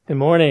Good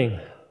morning.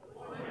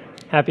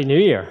 Happy New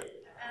Year.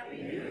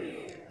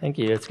 Thank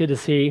you. It's good to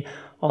see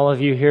all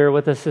of you here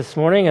with us this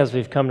morning as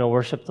we've come to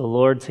worship the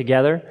Lord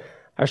together.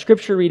 Our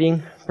scripture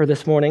reading for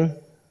this morning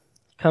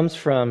comes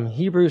from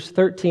Hebrews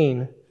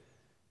 13,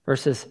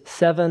 verses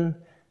 7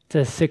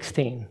 to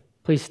 16.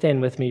 Please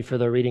stand with me for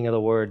the reading of the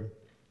word.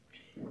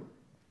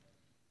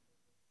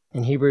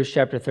 In Hebrews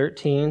chapter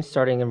 13,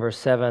 starting in verse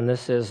 7,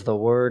 this is the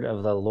word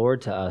of the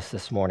Lord to us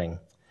this morning.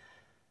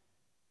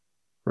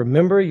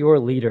 Remember your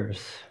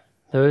leaders,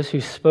 those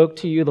who spoke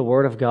to you the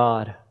word of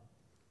God.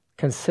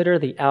 Consider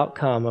the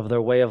outcome of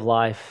their way of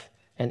life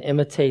and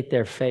imitate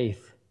their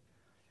faith.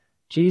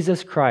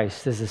 Jesus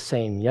Christ is the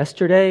same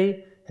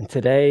yesterday and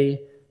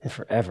today and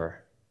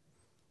forever.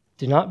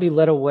 Do not be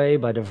led away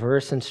by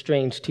diverse and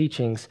strange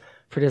teachings,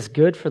 for it is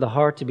good for the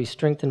heart to be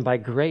strengthened by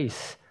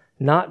grace,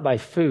 not by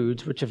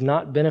foods which have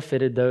not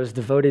benefited those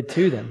devoted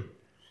to them.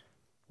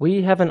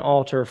 We have an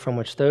altar from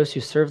which those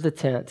who serve the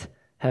tent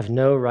have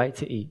no right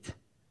to eat.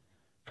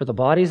 For the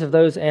bodies of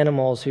those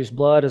animals whose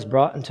blood is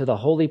brought into the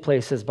holy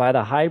places by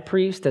the high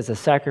priest as a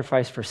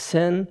sacrifice for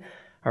sin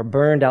are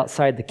burned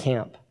outside the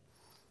camp.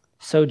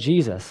 So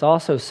Jesus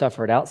also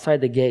suffered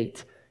outside the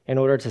gate in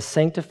order to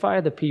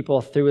sanctify the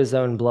people through his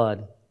own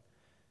blood.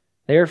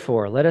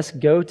 Therefore, let us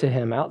go to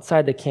him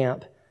outside the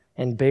camp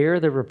and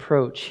bear the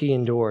reproach he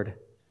endured.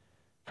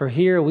 For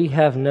here we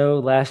have no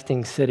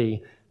lasting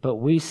city, but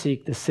we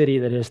seek the city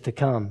that is to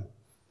come.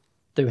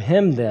 Through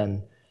him,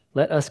 then,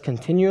 let us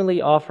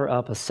continually offer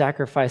up a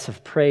sacrifice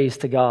of praise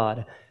to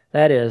God,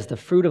 that is, the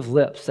fruit of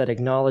lips that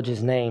acknowledge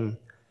his name.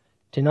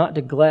 Do not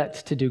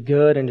neglect to do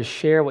good and to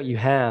share what you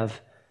have,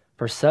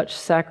 for such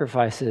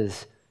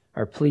sacrifices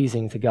are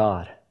pleasing to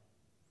God.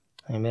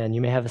 Amen.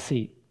 You may have a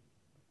seat.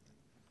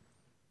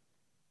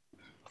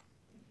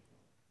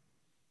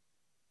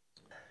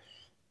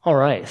 All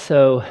right,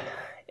 so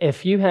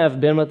if you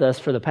have been with us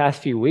for the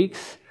past few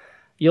weeks,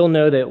 you'll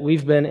know that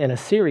we've been in a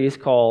series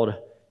called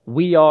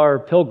We Are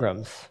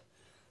Pilgrims.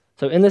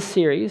 So in this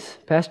series,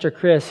 Pastor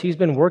Chris, he's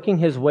been working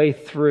his way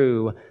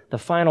through the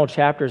final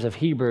chapters of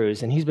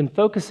Hebrews, and he's been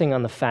focusing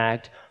on the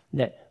fact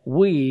that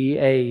we,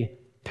 a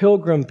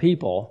pilgrim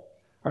people,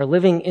 are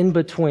living in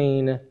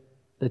between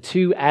the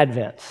two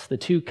advents, the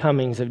two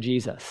comings of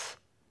Jesus.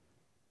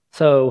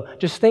 So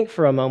just think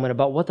for a moment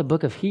about what the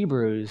book of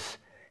Hebrews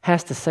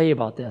has to say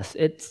about this.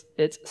 It's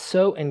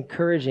so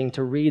encouraging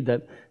to read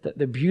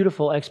the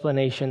beautiful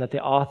explanation that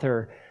the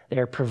author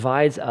there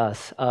provides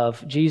us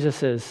of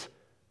Jesus's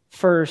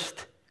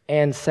first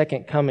and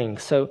second coming.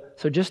 So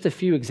just a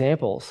few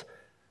examples.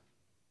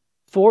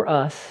 For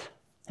us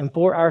and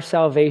for our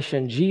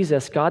salvation,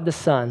 Jesus, God the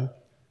Son,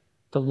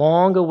 the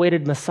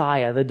long-awaited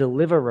Messiah, the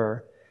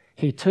deliverer,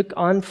 he took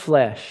on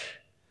flesh.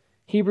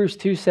 Hebrews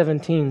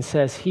 2:17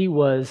 says he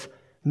was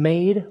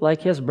made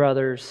like his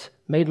brothers,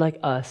 made like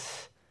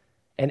us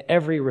in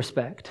every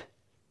respect.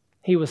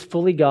 He was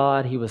fully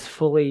God, he was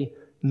fully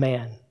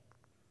man.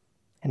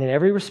 And in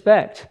every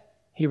respect,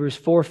 Hebrews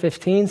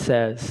 4:15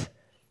 says,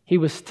 he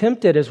was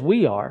tempted as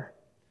we are,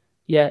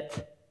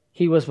 yet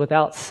he was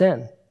without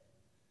sin.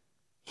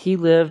 He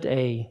lived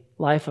a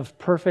life of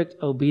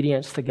perfect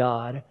obedience to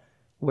God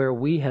where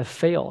we have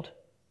failed.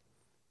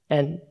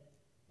 And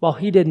while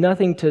he did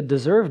nothing to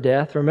deserve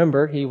death,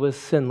 remember, he was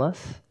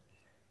sinless.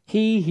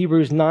 He,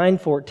 Hebrews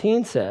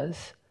 9:14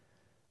 says,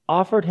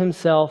 offered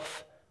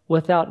himself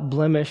without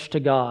blemish to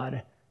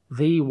God,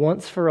 the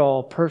once for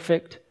all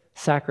perfect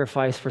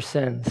sacrifice for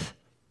sins.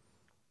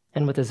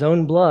 And with his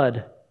own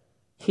blood,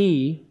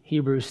 he,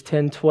 Hebrews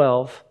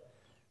 10:12,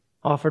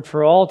 offered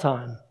for all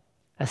time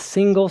a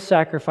single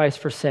sacrifice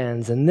for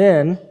sins. And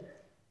then,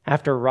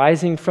 after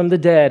rising from the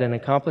dead and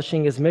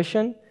accomplishing his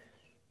mission,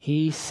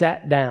 he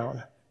sat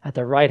down at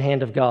the right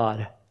hand of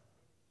God.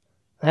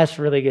 That's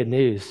really good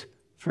news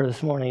for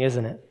this morning,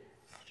 isn't it?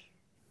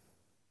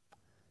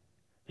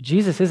 But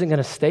Jesus isn't going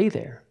to stay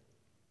there.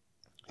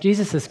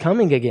 Jesus is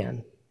coming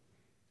again.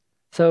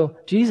 So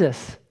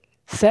Jesus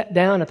sat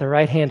down at the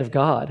right hand of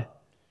God.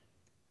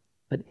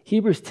 But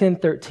Hebrews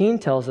 10:13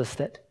 tells us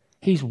that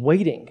he's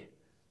waiting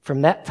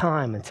from that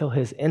time until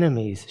his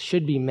enemies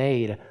should be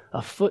made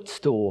a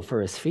footstool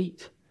for his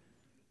feet.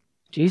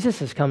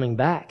 Jesus is coming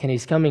back, and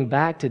he's coming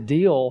back to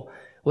deal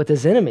with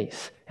his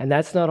enemies, and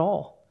that's not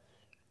all.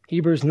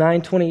 Hebrews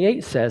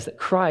 9:28 says that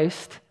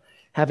Christ,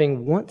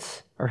 having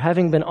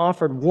been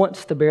offered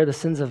once to bear the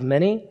sins of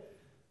many,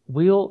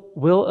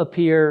 will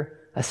appear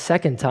a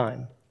second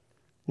time,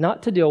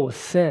 not to deal with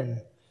sin,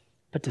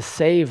 but to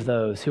save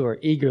those who are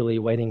eagerly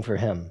waiting for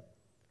him.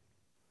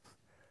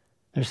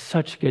 There's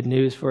such good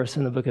news for us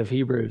in the book of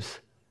Hebrews.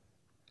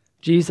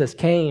 Jesus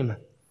came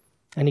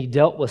and he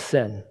dealt with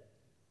sin.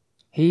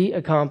 He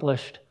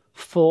accomplished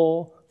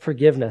full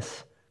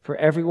forgiveness for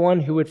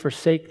everyone who would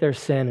forsake their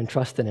sin and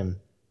trust in him.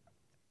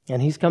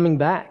 And he's coming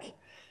back.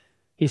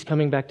 He's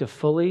coming back to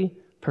fully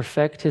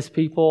perfect his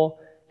people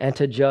and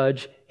to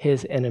judge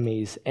his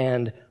enemies.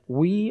 And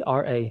we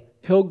are a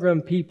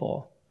pilgrim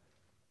people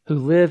who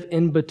live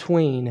in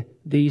between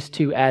these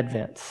two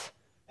advents,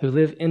 who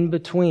live in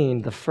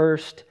between the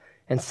first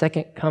and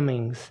second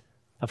comings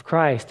of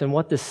Christ. And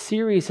what this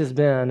series has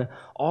been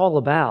all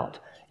about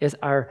is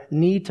our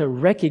need to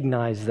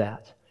recognize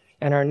that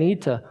and our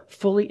need to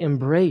fully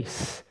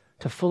embrace,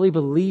 to fully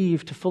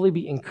believe, to fully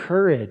be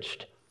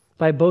encouraged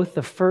by both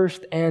the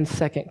first and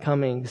second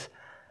comings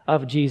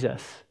of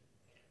Jesus.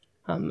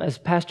 As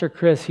Pastor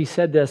Chris, he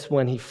said this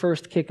when he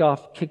first kicked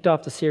off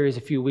the series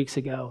a few weeks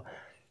ago.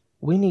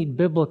 We need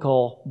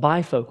biblical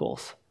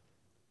bifocals.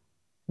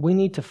 We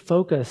need to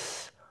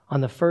focus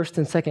on the first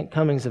and second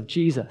comings of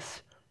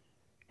Jesus.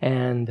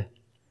 And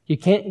you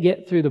can't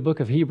get through the book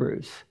of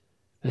Hebrews,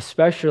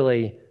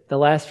 especially the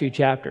last few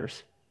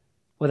chapters,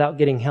 without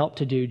getting help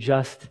to do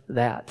just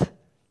that.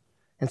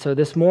 And so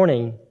this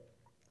morning,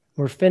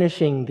 we're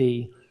finishing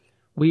the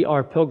We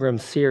Are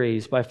Pilgrims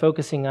series by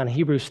focusing on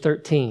Hebrews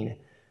 13,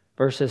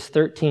 verses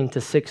 13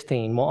 to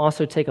 16. We'll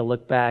also take a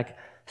look back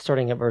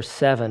starting at verse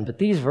 7. But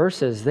these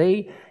verses,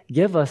 they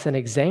give us an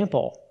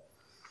example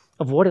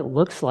of what it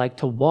looks like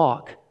to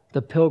walk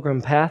the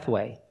pilgrim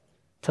pathway,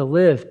 to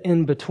live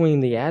in between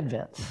the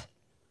Advents.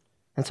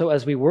 And so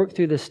as we work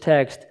through this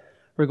text,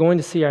 we're going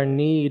to see our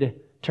need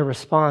to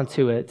respond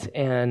to it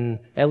in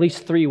at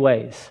least three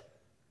ways.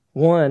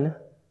 One,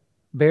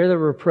 bear the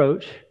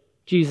reproach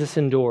Jesus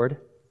endured.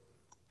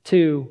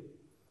 Two,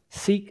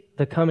 seek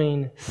the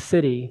coming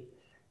city.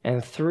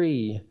 And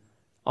three,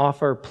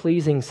 offer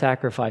pleasing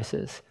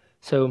sacrifices.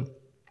 So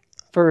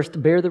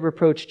first, bear the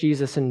reproach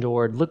Jesus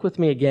endured. Look with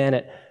me again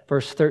at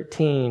verse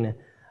 13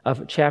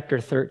 of chapter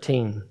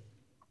 13.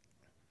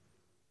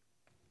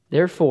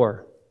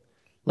 Therefore,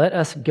 let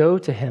us go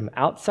to him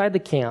outside the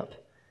camp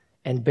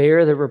and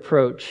bear the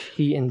reproach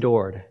he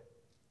endured.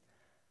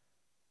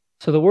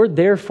 So the word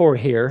therefore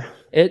here,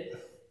 it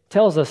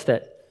tells us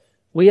that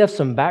we have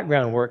some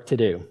background work to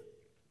do.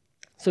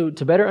 So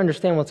to better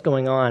understand what's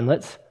going on,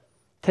 let's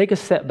take a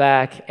step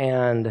back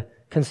and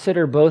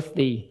consider both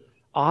the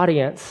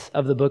audience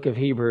of the book of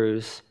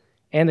Hebrews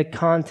and the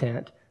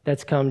content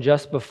that's come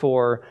just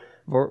before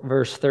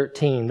verse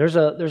 13. There's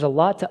a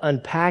lot to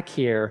unpack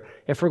here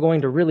if we're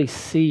going to really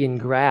see and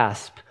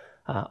grasp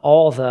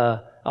all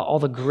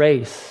the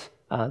grace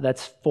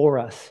that's for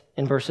us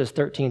in verses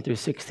 13 through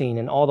 16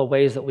 and all the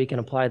ways that we can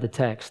apply the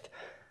text.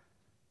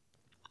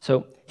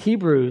 So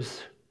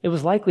Hebrews, it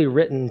was likely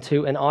written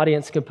to an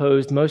audience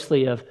composed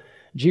mostly of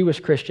Jewish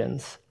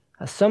Christians,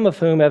 some of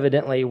whom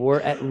evidently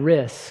were at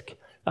risk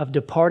of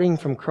departing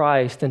from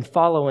Christ and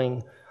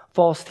following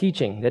false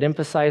teaching that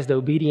emphasized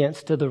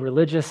obedience to the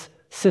religious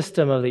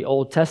system of the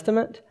Old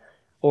Testament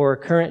or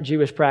current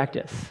Jewish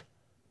practice.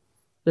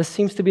 This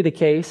seems to be the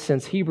case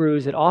since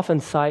Hebrews, it often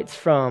cites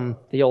from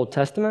the Old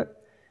Testament.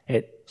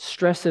 It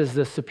stresses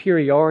the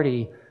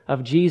superiority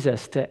of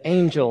Jesus to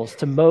angels,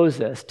 to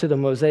Moses, to the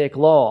Mosaic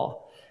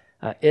law.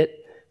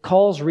 It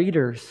calls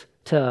readers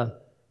to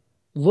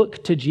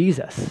look to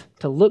Jesus,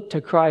 to look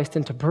to Christ,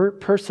 and to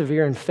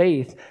persevere in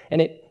faith.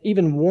 And it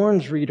even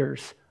warns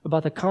readers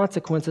about the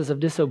consequences of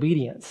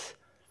disobedience.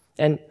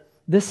 And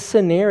this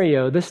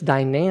scenario, this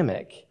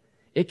dynamic,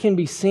 it can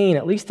be seen,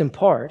 at least in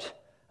part,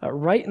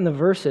 right in the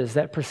verses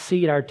that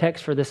precede our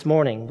text for this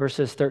morning,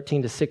 verses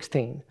 13 to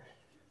 16.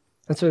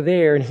 And so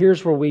there, and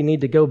here's where we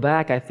need to go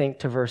back, I think,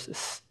 to verse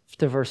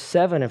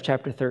 7 of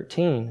chapter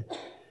 13.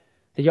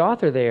 The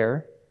author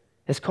there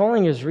is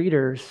calling his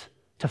readers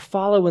to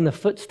follow in the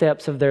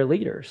footsteps of their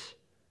leaders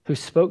who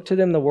spoke to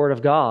them the word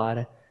of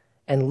God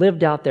and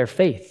lived out their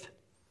faith.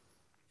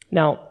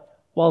 Now,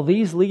 while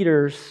these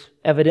leaders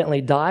evidently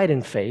died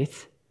in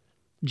faith,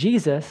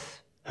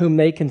 Jesus, whom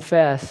they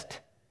confessed,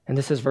 and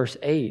this is verse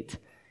 8,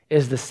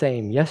 is the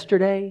same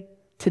yesterday,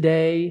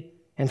 today,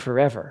 and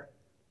forever.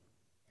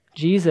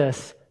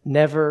 Jesus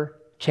never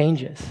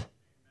changes.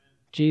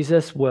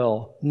 Jesus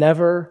will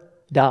never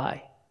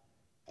die.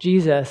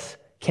 Jesus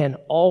can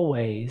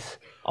always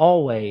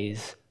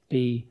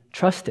be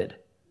trusted.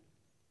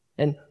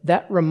 And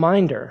that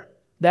reminder,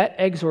 that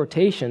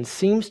exhortation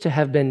seems to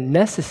have been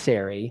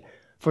necessary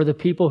for the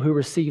people who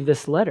received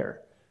this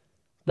letter.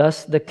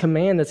 Thus, the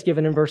command that's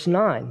given in verse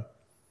 9,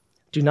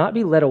 do not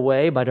be led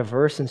away by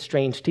diverse and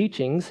strange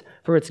teachings,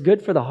 for it's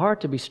good for the heart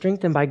to be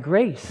strengthened by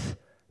grace,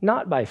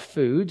 not by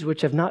foods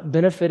which have not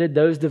benefited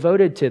those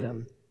devoted to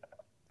them.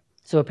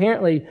 So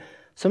apparently,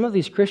 some of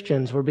these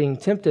Christians were being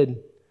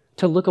tempted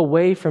to look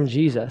away from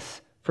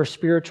Jesus for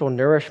spiritual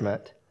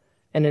nourishment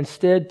and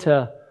instead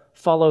to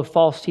follow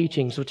false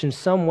teachings, which in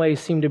some ways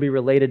seem to be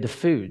related to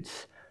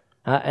foods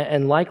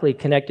and likely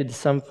connected to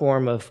some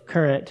form of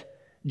current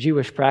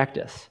Jewish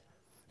practice.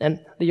 And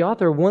the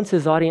author wants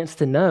his audience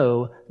to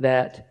know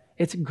that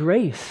it's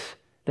grace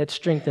that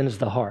strengthens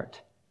the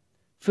heart.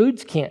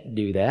 Foods can't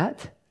do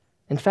that.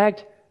 In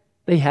fact,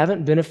 they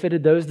haven't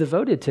benefited those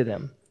devoted to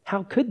them.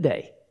 How could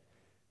they?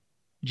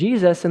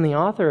 Jesus and the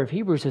author of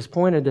Hebrews has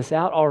pointed this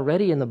out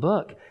already in the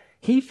book.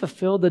 He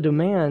fulfilled the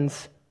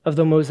demands of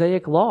the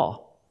Mosaic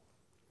law.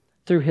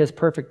 Through his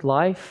perfect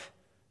life,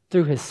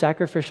 through his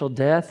sacrificial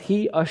death,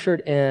 he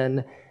ushered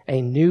in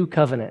a new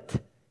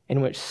covenant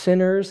in which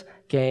sinners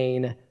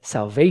gain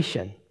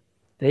salvation.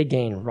 They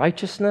gain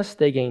righteousness,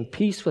 they gain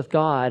peace with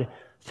God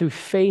through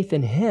faith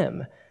in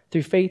him,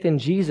 through faith in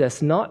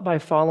Jesus, not by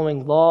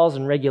following laws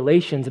and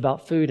regulations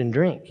about food and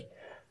drink.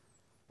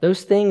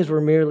 Those things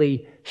were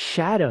merely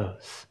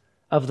shadows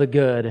of the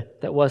good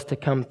that was to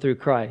come through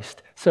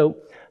Christ. So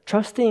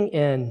trusting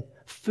in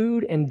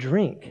food and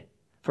drink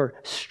for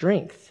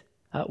strength,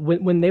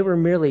 when they were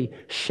merely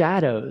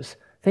shadows,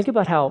 think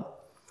about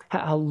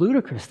how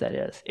ludicrous that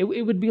is. It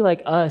would be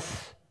like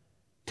us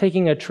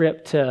taking a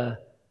trip to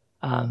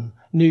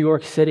New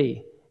York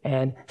City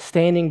and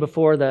standing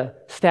before the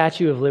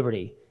Statue of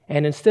Liberty.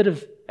 And instead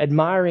of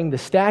admiring the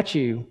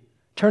statue,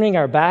 turning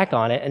our back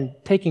on it and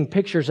taking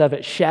pictures of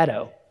its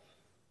shadow.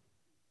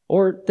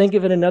 Or think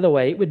of it another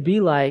way. It would be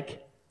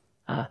like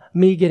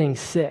me getting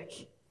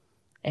sick.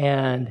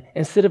 And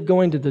instead of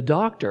going to the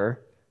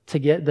doctor to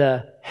get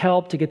the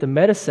help, to get the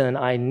medicine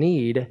I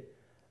need,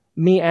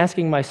 me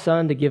asking my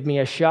son to give me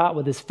a shot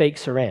with his fake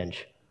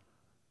syringe.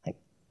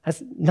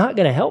 That's not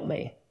going to help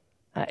me.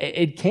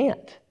 It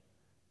can't.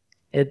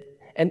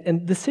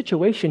 And the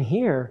situation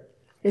here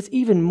is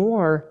even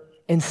more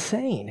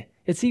insane.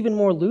 It's even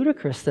more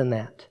ludicrous than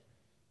that.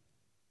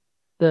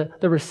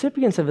 The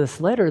recipients of this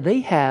letter,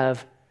 they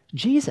have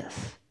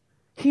Jesus.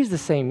 He's the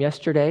same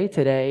yesterday,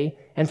 today,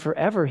 and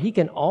forever. He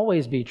can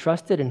always be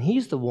trusted, and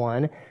He's the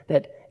one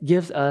that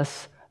gives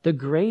us the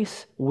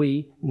grace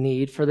we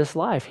need for this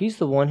life. He's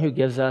the one who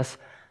gives us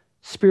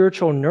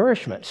spiritual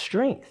nourishment,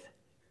 strength.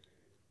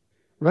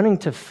 Running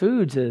to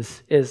foods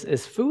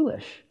is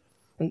foolish.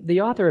 And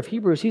the author of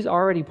Hebrews, he's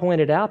already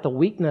pointed out the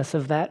weakness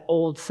of that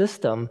old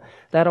system,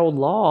 that old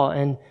law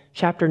in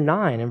chapter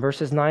 9, in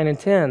verses 9 and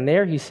 10.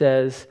 There he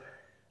says,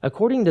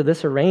 according to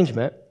this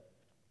arrangement,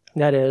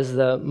 that is,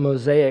 the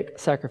Mosaic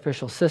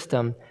sacrificial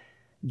system,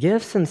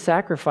 gifts and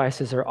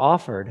sacrifices are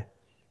offered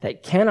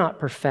that cannot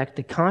perfect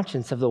the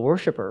conscience of the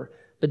worshiper,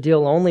 but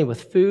deal only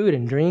with food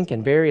and drink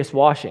and various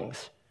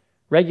washings,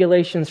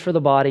 regulations for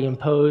the body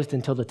imposed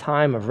until the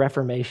time of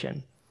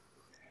Reformation.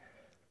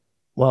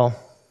 Well,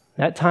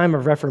 that time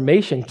of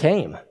Reformation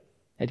came.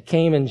 It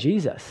came in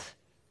Jesus.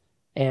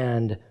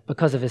 And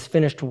because of His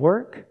finished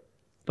work,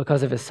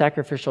 because of His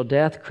sacrificial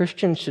death,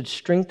 Christians should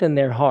strengthen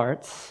their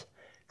hearts.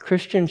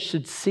 Christians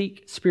should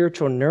seek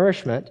spiritual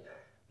nourishment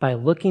by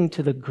looking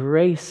to the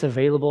grace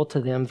available to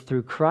them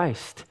through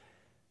Christ,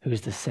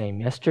 who's the same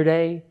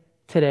yesterday,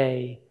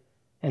 today,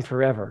 and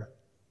forever.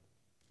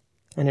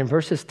 And in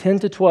verses 10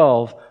 to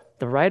 12,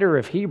 the writer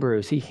of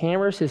Hebrews, he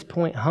hammers his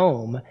point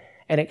home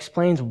and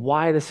explains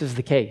why this is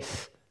the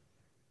case.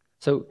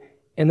 So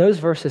in those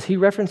verses, he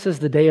references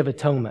the Day of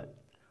Atonement.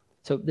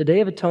 So the Day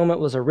of Atonement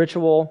was a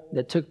ritual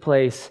that took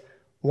place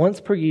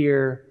once per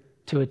year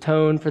to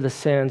atone for the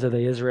sins of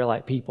the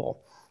Israelite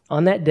people.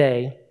 On that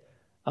day,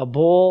 a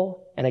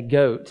bull and a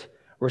goat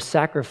were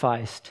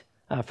sacrificed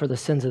for the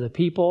sins of the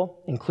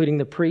people, including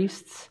the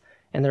priests,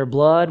 and their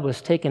blood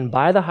was taken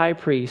by the high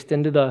priest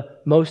into the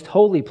most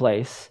holy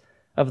place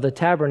of the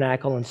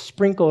tabernacle and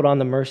sprinkled on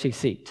the mercy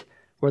seat,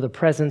 where the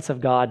presence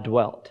of God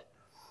dwelt.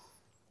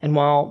 And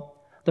while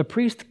the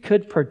priest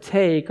could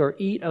partake or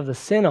eat of the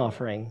sin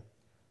offering,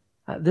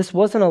 this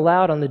wasn't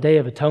allowed on the Day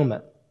of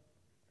Atonement.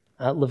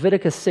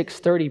 Leviticus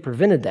 6:30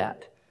 prevented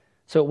that.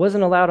 So it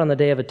wasn't allowed on the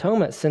Day of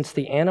Atonement since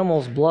the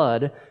animal's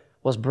blood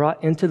was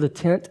brought into the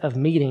tent of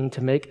meeting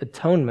to make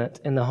atonement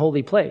in the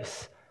holy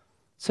place.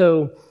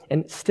 So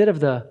instead of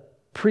the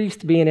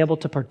priest being able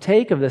to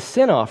partake of the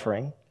sin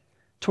offering,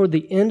 toward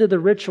the end of the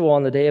ritual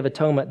on the Day of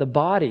Atonement, the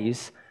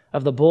bodies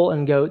of the bull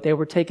and goat, they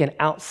were taken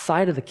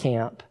outside of the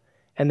camp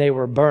and they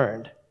were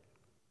burned.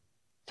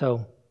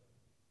 So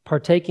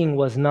partaking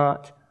was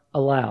not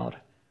allowed.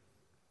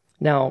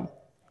 Now,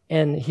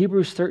 in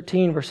Hebrews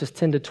 13, verses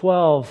 10 to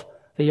 12,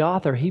 the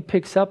author, he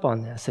picks up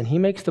on this and he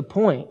makes the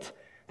point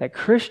that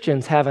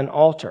Christians have an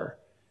altar,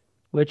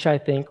 which I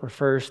think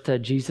refers to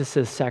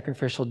Jesus'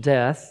 sacrificial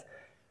death,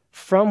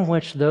 from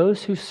which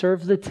those who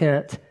serve the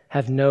tent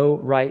have no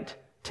right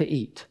to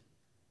eat.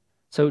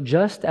 So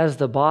just as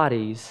the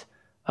bodies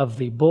of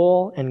the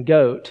bull and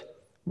goat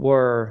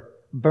were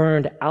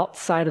burned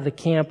outside of the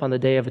camp on the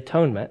Day of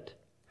Atonement,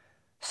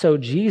 so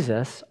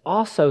Jesus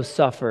also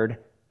suffered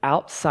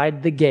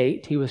outside the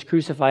gate. He was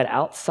crucified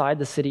outside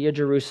the city of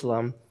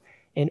Jerusalem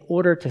in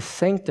order to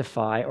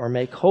sanctify or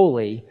make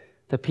holy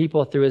the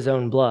people through His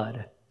own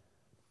blood.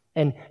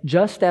 And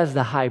just as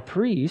the high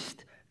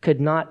priest could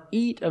not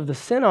eat of the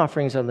sin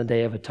offerings on the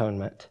Day of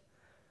Atonement,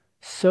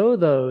 so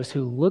those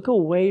who look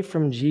away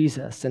from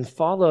Jesus and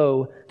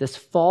follow this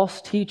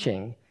false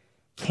teaching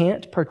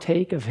can't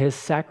partake of His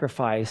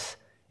sacrifice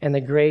and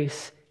the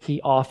grace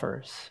He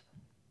offers.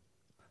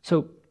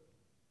 So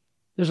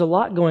there's a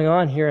lot going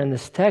on here in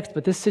this text,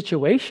 but this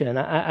situation,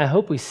 I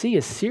hope we see,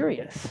 is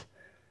serious.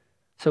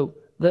 So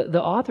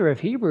the author of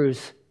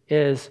Hebrews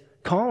is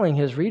calling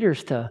his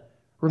readers to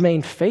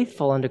remain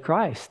faithful unto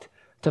Christ,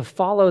 to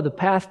follow the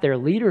path their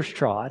leaders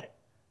trod.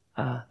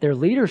 Their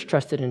leaders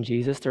trusted in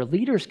Jesus. Their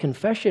leaders'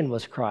 confession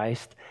was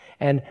Christ.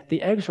 And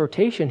the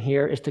exhortation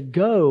here is to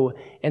go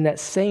in that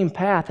same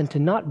path and to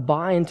not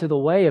buy into the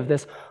way of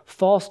this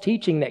false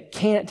teaching that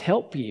can't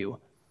help you.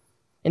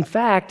 In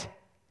fact,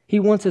 He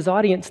wants his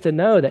audience to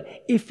know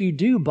that if you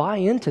do buy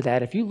into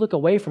that, if you look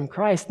away from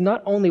Christ,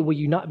 not only will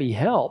you not be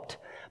helped,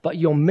 but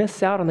you'll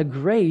miss out on the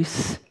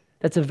grace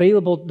that's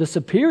available, the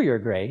superior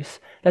grace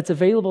that's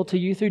available to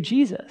you through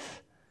Jesus.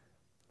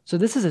 So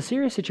this is a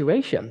serious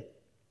situation.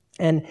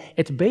 And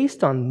it's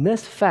based on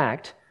this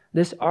fact,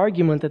 this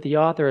argument that the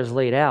author has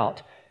laid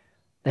out,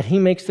 that he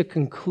makes the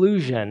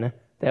conclusion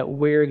that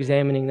we're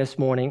examining this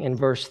morning in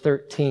verse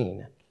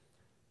 13.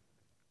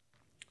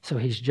 So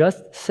he's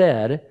just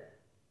said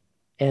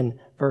in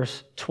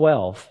verse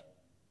 12,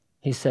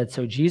 he said,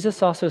 so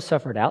Jesus also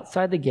suffered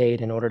outside the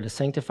gate in order to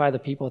sanctify the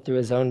people through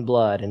his own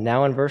blood. And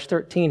now in verse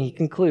 13, he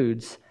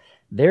concludes,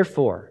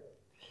 therefore,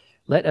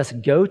 let us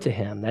go to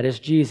him, that is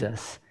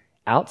Jesus,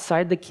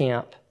 outside the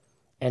camp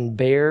and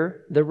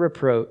bear the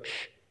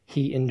reproach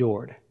he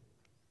endured.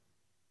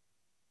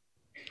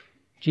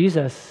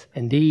 Jesus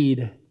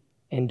indeed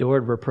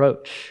endured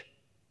reproach,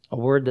 a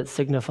word that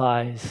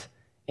signifies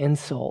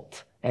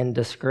insult and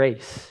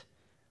disgrace.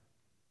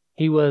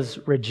 He was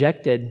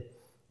rejected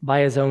by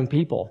his own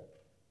people.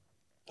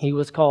 He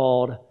was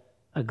called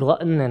a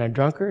glutton and a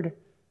drunkard,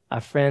 a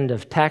friend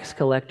of tax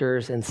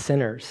collectors and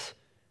sinners.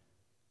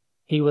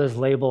 He was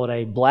labeled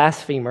a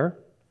blasphemer.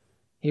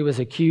 He was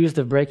accused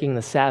of breaking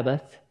the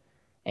Sabbath,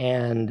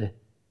 and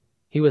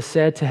he was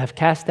said to have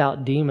cast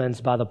out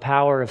demons by the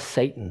power of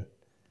Satan.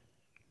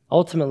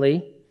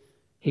 Ultimately,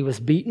 he was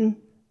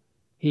beaten,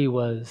 he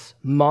was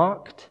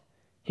mocked,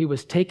 he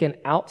was taken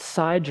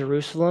outside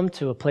Jerusalem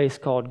to a place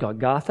called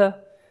Golgotha,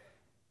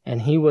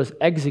 and he was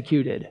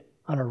executed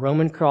on a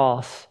Roman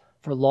cross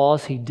for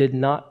laws he did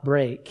not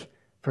break,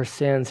 for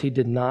sins he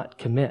did not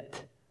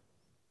commit.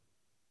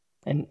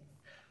 And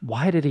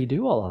why did he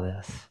do all of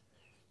this?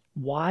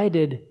 Why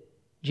did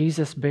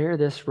Jesus bear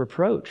this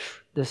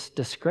reproach, this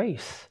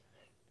disgrace?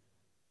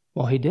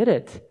 Well, he did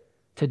it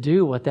to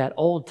do what that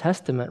Old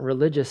Testament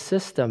religious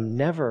system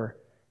never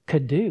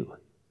could do.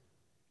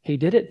 He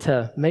did it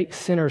to make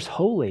sinners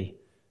holy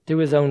through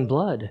his own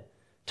blood,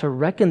 to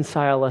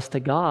reconcile us to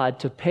God,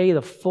 to pay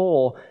the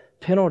full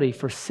penalty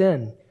for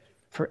sin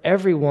for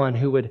everyone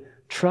who would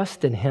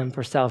trust in him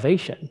for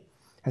salvation.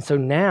 And so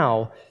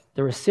now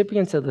the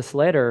recipients of this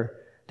letter,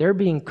 they're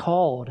being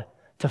called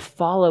to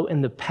follow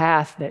in the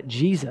path that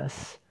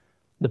Jesus,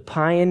 the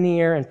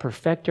pioneer and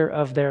perfecter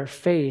of their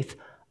faith,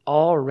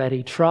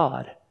 already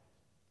trod.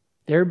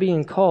 They're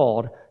being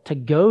called to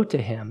go to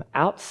him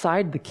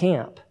outside the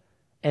camp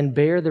and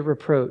bear the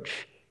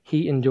reproach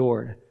he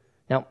endured.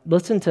 Now,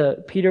 listen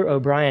to Peter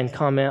O'Brien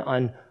comment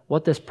on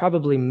what this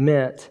probably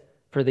meant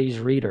for these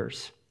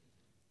readers.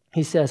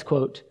 He says,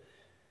 quote,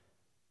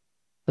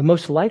 the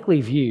most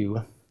likely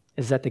view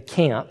is that the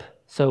camp,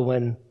 so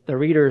when the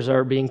readers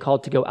are being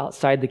called to go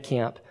outside the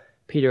camp,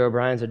 Peter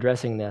O'Brien's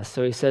addressing this.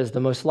 So he says, the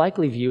most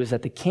likely view is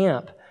that the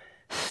camp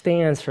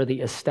stands for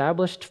the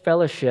established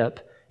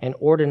fellowship and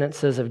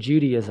ordinances of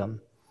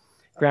Judaism,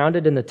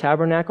 grounded in the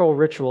tabernacle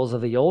rituals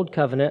of the Old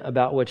Covenant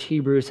about which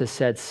Hebrews has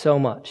said so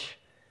much.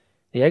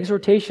 The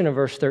exhortation of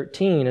verse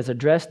 13 is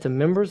addressed to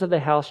members of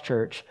the house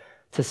church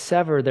to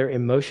sever their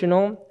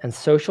emotional and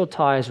social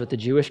ties with the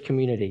Jewish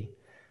community,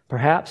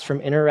 perhaps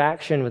from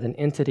interaction with an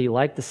entity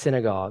like the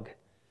synagogue.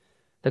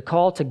 The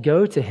call to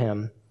go to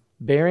him,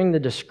 bearing the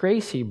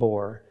disgrace he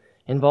bore,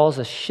 involves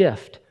a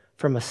shift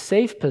from a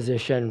safe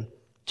position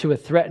to a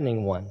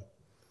threatening one.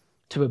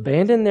 To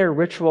abandon their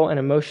ritual and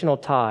emotional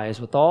ties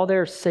with all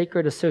their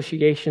sacred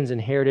associations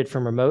inherited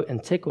from remote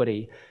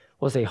antiquity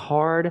was a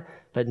hard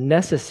but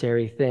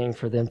necessary thing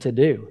for them to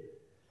do.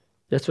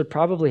 This would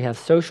probably have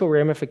social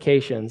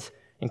ramifications,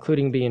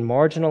 including being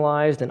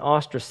marginalized and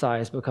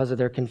ostracized because of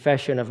their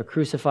confession of a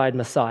crucified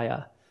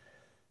Messiah.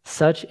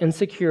 Such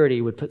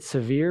insecurity would put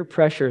severe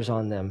pressures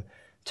on them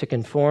to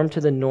conform to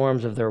the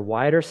norms of their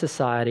wider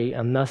society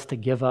and thus to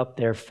give up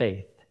their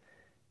faith.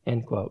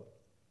 End quote.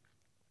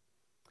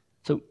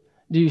 So,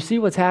 do you see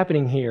what's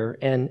happening here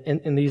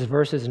in these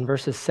verses, in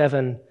verses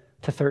 7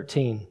 to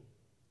 13?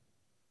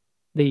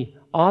 The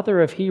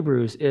author of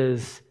Hebrews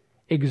is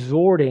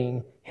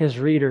exhorting his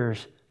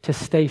readers to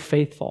stay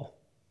faithful,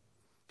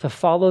 to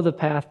follow the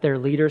path their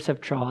leaders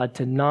have trod,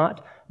 to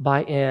not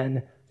buy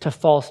in to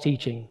false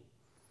teaching.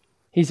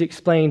 He's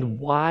explained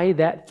why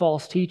that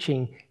false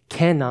teaching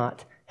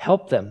cannot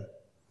help them.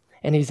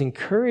 And he's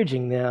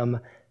encouraging them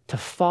to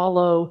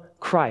follow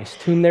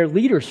Christ, whom their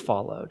leaders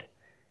followed,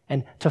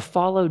 and to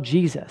follow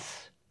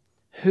Jesus,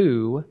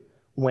 who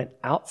went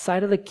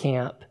outside of the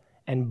camp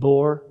and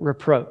bore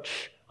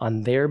reproach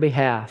on their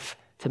behalf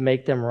to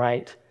make them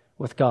right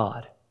with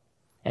God.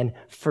 And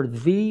for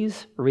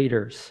these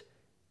readers,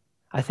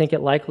 I think it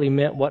likely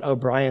meant what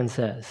O'Brien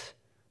says,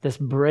 this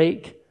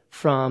break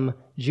from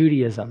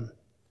Judaism.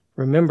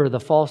 Remember, the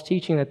false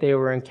teaching that they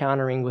were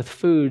encountering with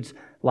foods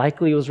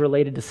likely was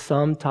related to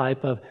some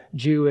type of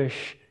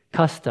Jewish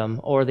custom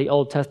or the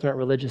Old Testament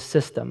religious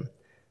system.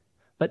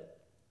 But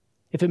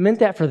if it meant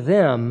that for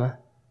them,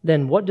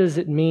 then what does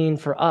it mean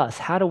for us?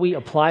 How do we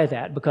apply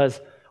that? Because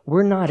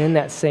we're not in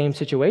that same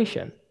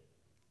situation.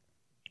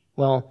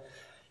 Well,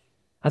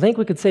 I think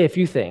we could say a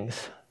few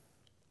things.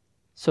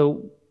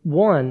 So,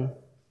 one,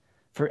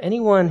 for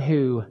anyone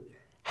who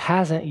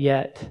hasn't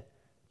yet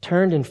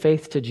turned in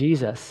faith to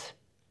Jesus,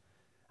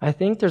 I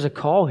think there's a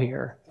call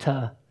here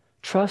to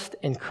trust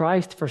in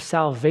Christ for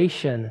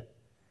salvation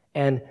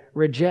and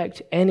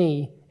reject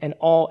any and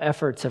all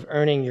efforts of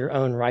earning your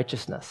own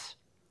righteousness.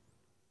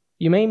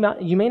 You may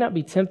not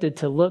be tempted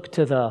to look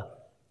to the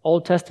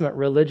Old Testament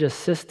religious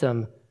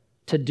system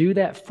to do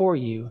that for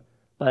you,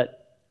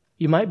 but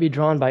you might be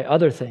drawn by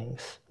other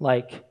things,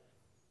 like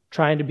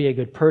trying to be a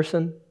good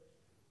person,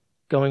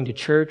 going to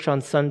church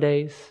on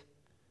Sundays,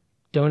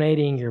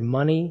 donating your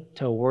money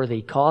to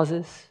worthy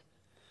causes,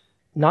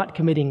 not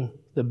committing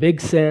the big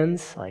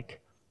sins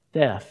like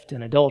theft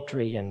and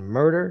adultery and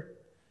murder,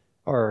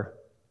 or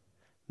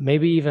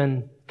maybe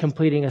even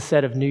completing a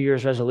set of New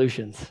Year's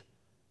resolutions.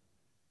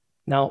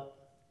 Now,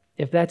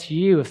 if that's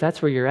you, if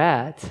that's where you're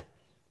at,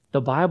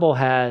 the Bible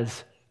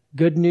has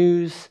good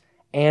news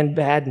and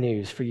bad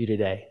news for you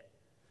today.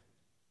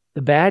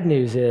 The bad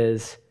news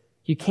is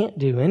you can't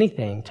do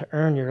anything to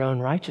earn your own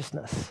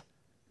righteousness.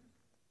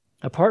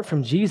 Apart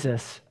from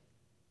Jesus,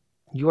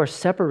 you are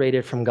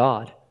separated from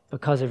God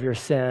because of your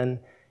sin,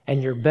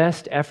 and your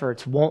best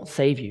efforts won't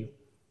save you.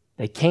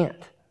 They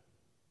can't.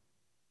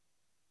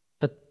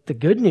 But the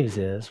good news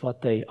is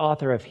what the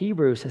author of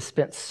Hebrews has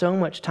spent so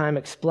much time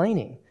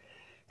explaining,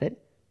 that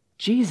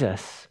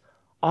Jesus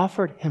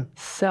offered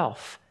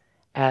himself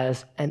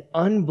as an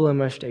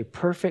unblemished, a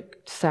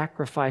perfect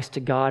sacrifice to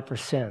God for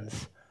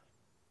sins.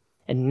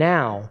 And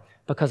now,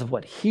 because of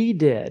what he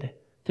did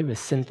through his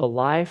sinful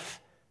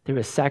life, through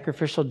his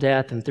sacrificial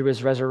death, and through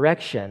his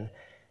resurrection,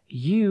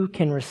 you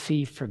can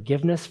receive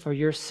forgiveness for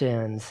your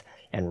sins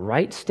and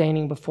right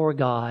standing before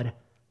God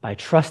by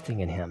trusting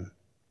in him.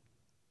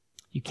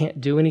 You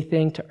can't do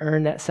anything to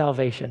earn that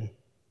salvation.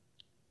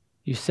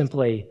 You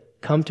simply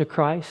come to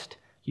Christ,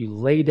 you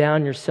lay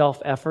down your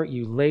self-effort,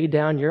 you lay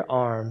down your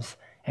arms,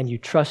 and you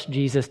trust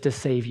Jesus to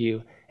save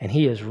you, and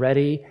he is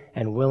ready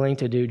and willing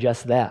to do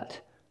just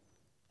that.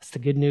 That's the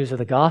good news of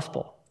the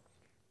gospel.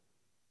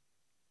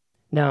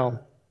 Now,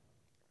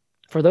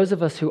 for those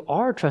of us who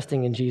are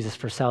trusting in Jesus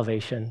for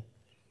salvation,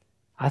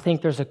 I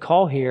think there's a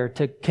call here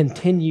to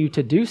continue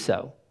to do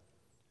so.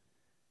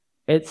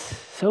 It's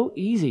so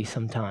easy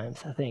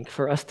sometimes, I think,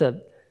 for us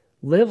to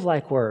live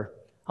like we're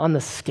on the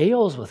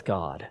scales with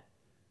God,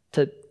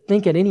 to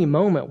think at any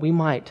moment we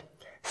might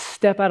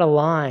step out of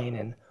line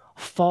and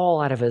fall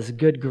out of his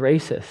good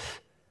graces.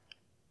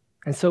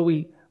 And so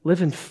we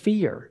live in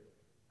fear,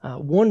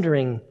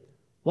 wondering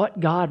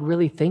what God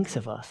really thinks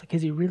of us. Like,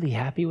 is he really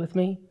happy with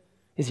me?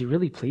 Is he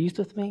really pleased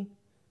with me?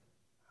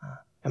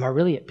 Am I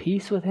really at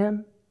peace with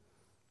him?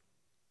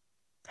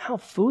 How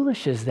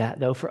foolish is that,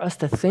 though, for us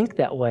to think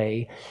that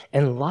way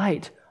in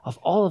light of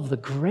all of the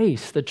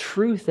grace, the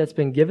truth that's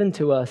been given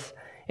to us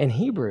in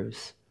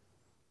Hebrews.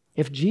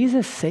 If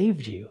Jesus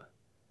saved you,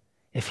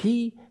 if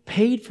he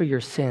paid for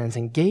your sins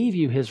and gave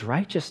you his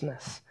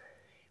righteousness,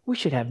 we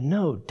should have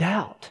no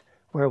doubt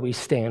where we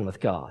stand with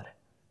God.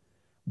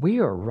 We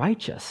are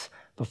righteous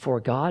before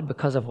God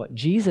because of what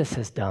Jesus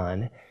has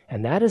done,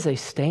 and that is a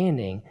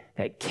standing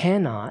that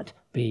cannot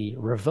be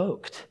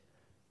revoked.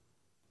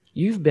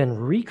 You've been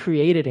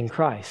recreated in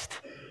Christ,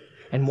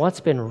 and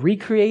what's been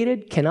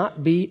recreated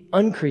cannot be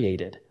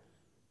uncreated.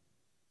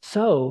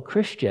 So,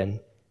 Christian,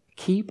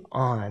 keep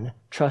on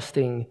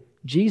trusting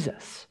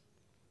Jesus.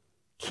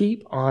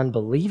 Keep on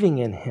believing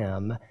in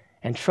him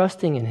and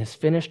trusting in his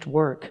finished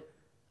work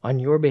on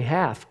your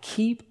behalf.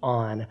 Keep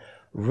on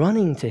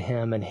running to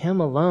him and him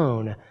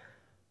alone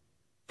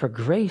for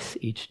grace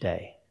each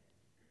day.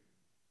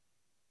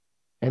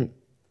 And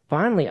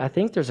finally, I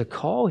think there's a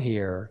call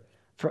here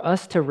for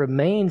us to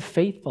remain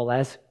faithful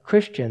as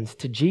Christians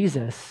to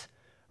Jesus,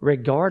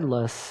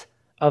 regardless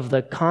of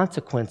the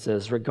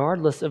consequences,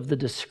 regardless of the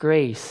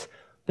disgrace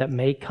that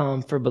may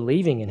come for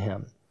believing in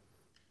him.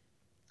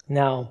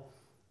 Now,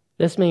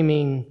 this may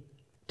mean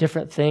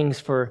different things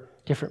for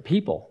different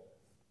people.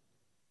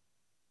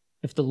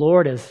 If the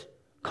Lord has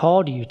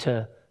called you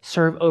to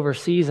serve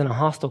overseas in a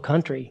hostile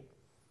country,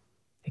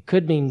 it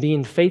could mean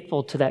being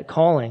faithful to that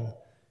calling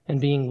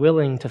and being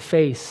willing to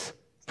face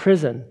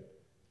prison,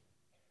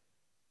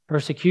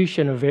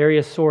 persecution of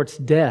various sorts,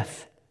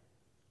 death.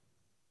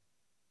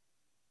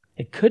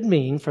 It could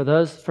mean for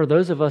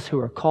those of us who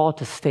are called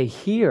to stay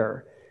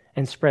here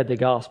and spread the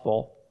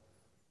gospel,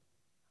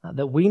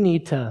 that we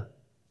need to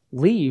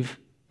leave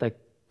the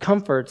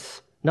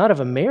comforts, not of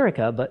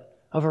America, but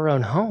of our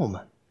own home,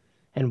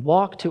 and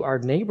walk to our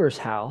neighbor's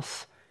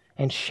house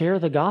and share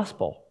the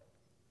gospel,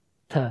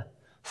 to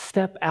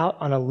step out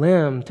on a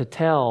limb to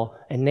tell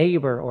a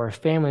neighbor or a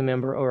family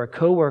member or a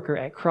coworker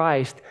at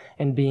Christ,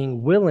 and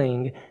being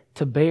willing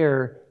to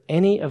bear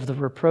any of the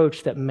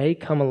reproach that may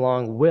come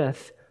along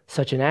with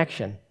such an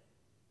action.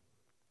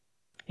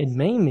 It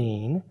may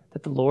mean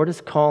that the Lord is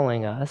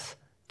calling us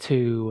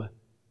to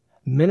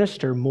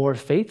minister more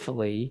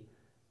faithfully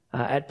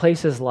at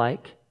places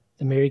like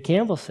the Mary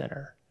Campbell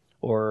Center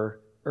or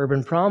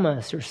Urban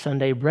Promise or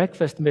Sunday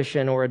Breakfast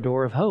Mission or A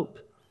Door of Hope.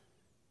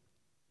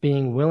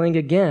 Being willing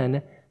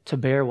again to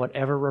bear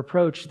whatever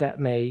reproach that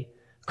may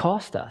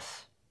cost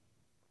us.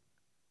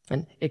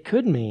 And it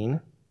could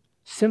mean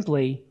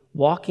simply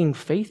walking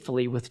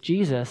faithfully with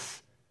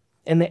Jesus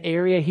in the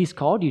area he's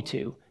called you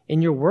to,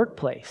 in your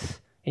workplace,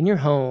 in your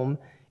home,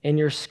 in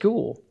your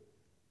school.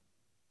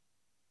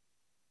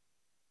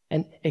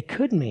 And it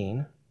could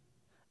mean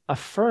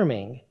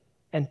affirming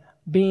and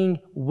being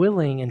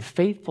willing and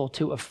faithful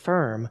to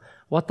affirm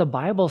what the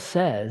Bible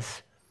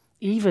says,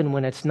 even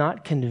when it's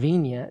not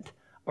convenient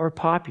or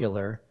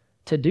popular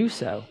to do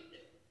so.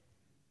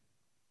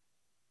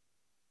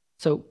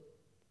 So,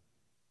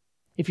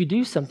 if you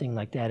do something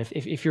like that,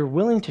 if you're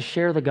willing to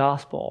share the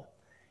gospel,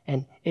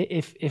 and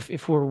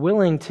if we're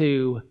willing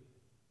to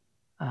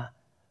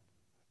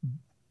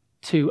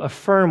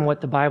affirm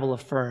what the Bible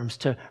affirms,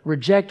 to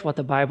reject what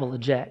the Bible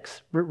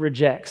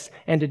rejects,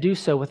 and to do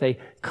so with a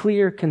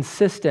clear,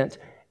 consistent,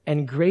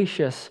 and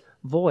gracious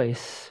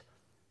voice,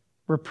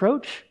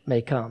 reproach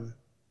may come.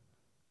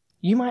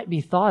 You might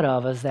be thought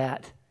of as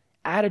that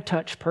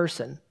out-of-touch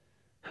person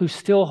who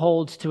still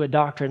holds to a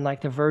doctrine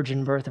like the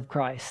virgin birth of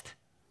Christ.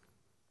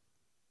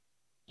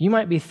 You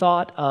might be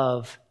thought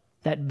of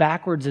that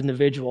backwards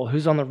individual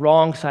who's on the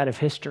wrong side of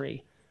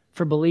history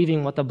for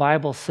believing what the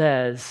Bible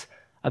says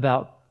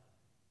about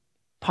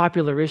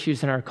popular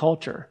issues in our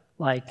culture,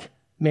 like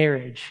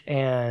marriage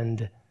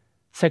and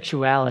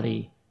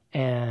sexuality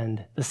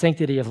and the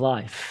sanctity of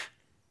life.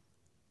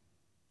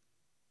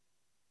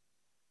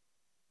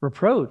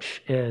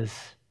 Reproach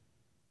is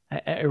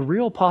a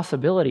real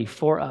possibility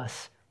for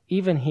us,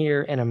 even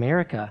here in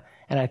America.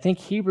 And I think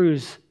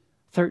Hebrews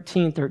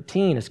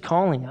 13:13 is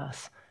calling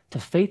us to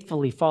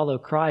faithfully follow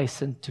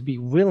Christ and to be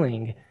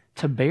willing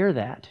to bear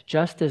that,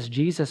 just as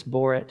Jesus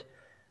bore it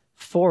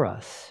for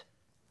us.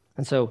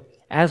 And so,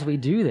 as we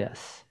do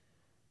this,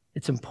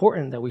 it's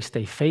important that we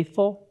stay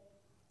faithful.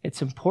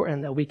 It's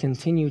important that we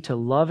continue to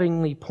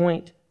lovingly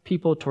point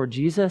people toward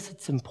Jesus.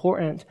 It's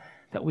important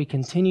that we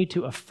continue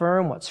to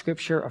affirm what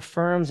Scripture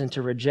affirms and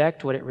to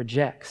reject what it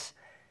rejects.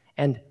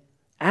 And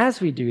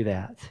as we do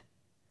that,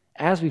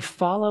 as we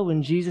follow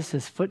in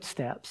Jesus'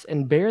 footsteps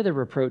and bear the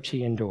reproach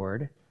he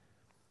endured,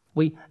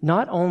 we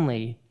not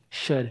only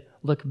should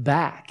look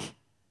back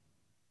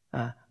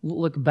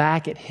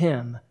at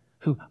him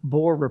who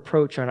bore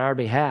reproach on our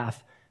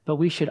behalf, but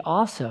we should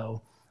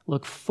also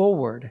look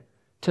forward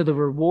to the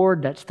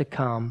reward that's to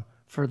come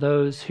for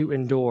those who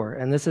endure.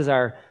 And this is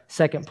our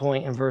second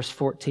point in verse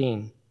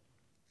 14.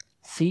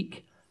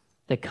 Seek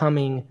the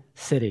coming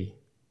city.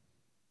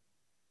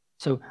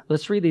 So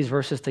let's read these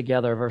verses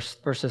together,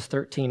 verses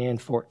 13 and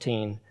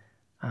 14.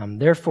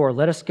 Therefore,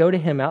 let us go to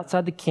him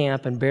outside the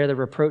camp and bear the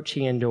reproach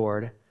he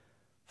endured.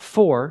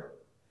 For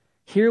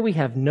here we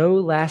have no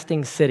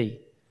lasting city,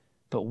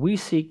 but we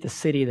seek the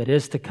city that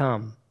is to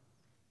come.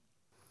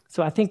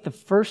 So I think the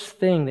first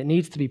thing that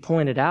needs to be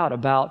pointed out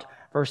about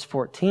verse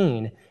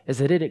 14 is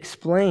that it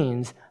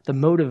explains the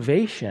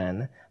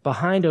motivation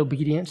behind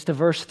obedience to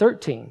verse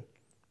 13.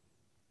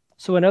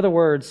 So in other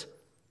words,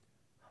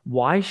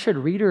 why should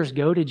readers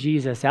go to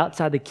Jesus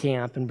outside the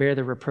camp and bear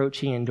the reproach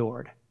he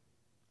endured?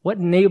 What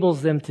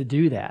enables them to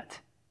do that?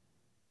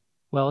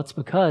 Well, it's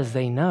because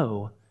they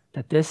know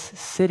that this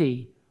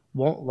city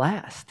won't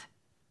last.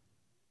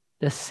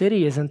 This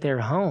city isn't their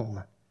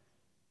home.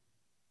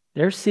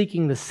 They're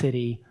seeking the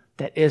city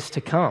that is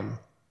to come.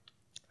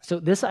 So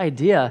this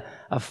idea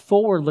of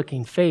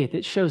forward-looking faith,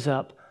 it shows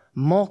up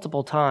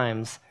multiple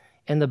times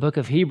in the book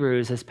of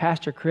Hebrews, as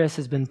Pastor Chris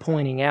has been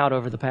pointing out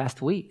over the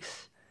past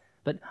weeks.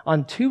 But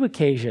on two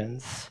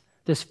occasions,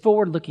 this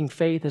forward-looking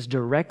faith is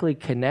directly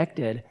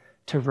connected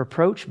to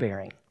reproach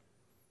bearing.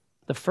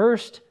 The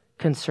first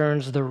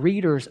concerns the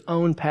reader's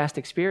own past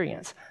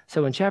experience.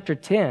 So in chapter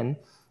 10,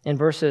 in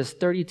verses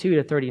 32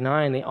 to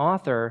 39, the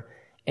author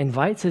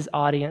invites his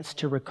audience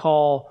to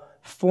recall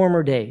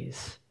former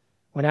days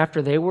when,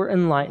 after they were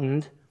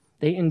enlightened,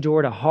 they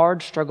endured a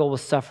hard struggle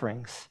with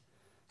sufferings,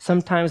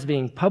 sometimes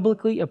being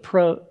publicly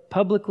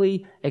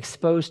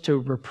exposed to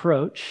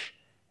reproach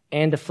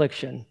and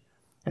affliction,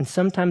 and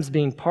sometimes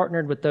being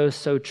partnered with those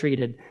so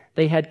treated.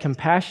 They had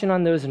compassion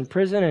on those in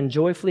prison and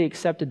joyfully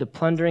accepted the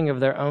plundering of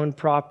their own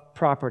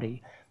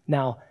property.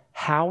 Now,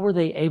 how were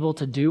they able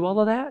to do all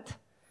of that?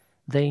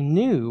 They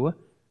knew,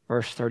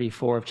 verse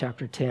 34 of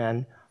chapter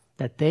 10,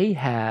 that they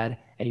had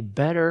a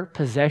better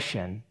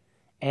possession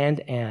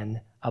and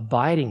an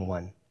abiding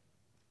one.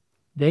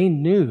 They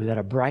knew that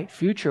a bright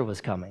future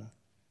was coming.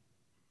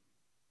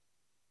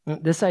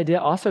 This idea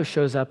also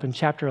shows up in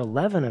chapter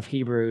 11 of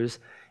Hebrews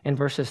in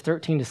verses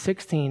 13 to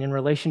 16 in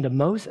relation to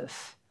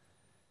Moses.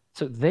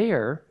 So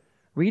there,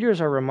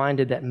 readers are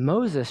reminded that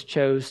Moses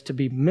chose to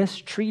be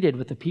mistreated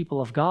with the people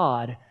of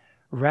God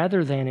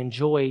rather than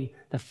enjoy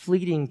the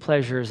fleeting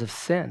pleasures of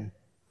sin.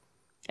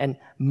 And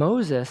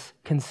Moses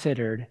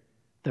considered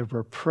the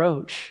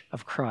reproach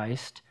of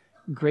Christ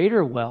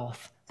greater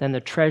wealth than the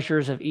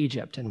treasures of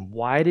Egypt. And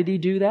why did he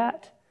do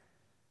that?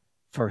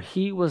 For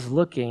he was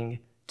looking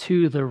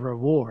to the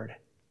reward.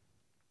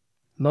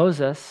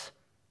 Moses,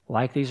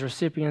 like these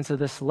recipients of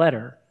this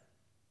letter,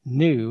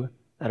 knew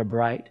that a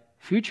bright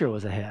future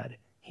was ahead.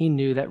 He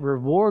knew that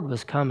reward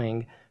was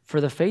coming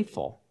for the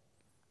faithful.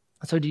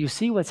 So do you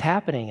see what's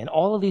happening in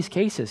all of these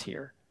cases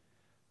here?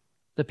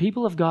 The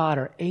people of God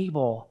are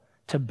able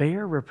to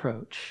bear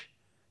reproach.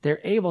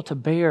 They're able to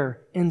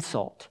bear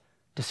insult,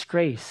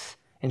 disgrace,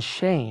 and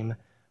shame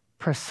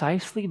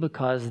precisely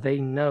because they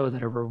know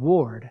that a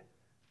reward,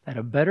 that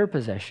a better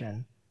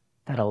possession,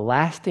 that a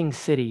lasting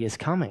city is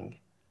coming.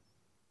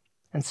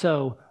 And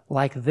so,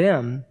 like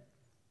them,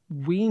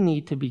 we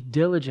need to be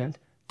diligent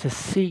to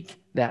seek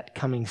that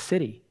coming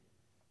city.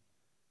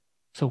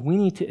 So we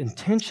need to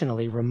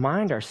intentionally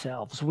remind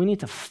ourselves, we need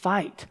to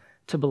fight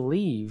to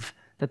believe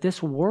that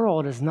this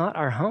world is not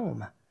our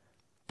home,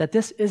 that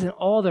this isn't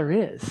all there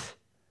is,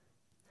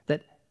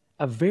 that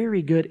a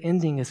very good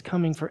ending is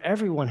coming for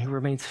everyone who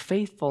remains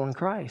faithful in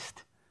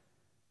Christ.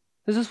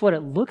 This is what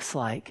it looks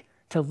like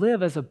to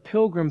live as a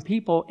pilgrim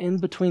people in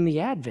between the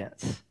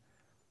Advents.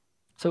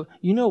 So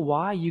you know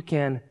why you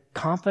can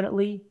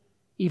confidently,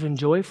 even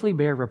joyfully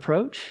bear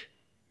reproach?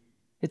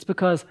 It's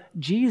because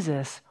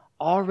Jesus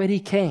already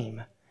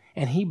came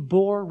and he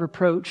bore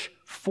reproach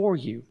for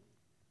you.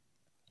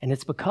 And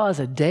it's because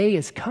a day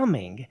is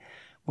coming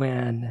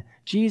when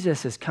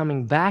Jesus is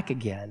coming back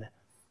again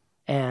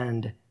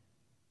and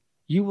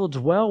you will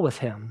dwell with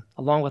him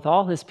along with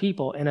all his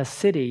people in a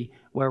city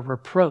where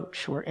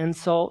reproach, where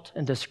insult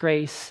and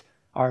disgrace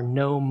are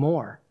no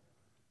more.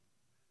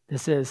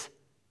 This is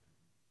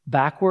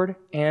backward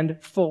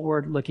and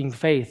forward looking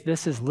faith.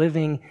 This is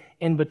living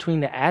in between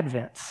the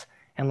Advents.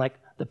 And like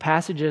the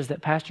passages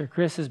that Pastor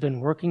Chris has been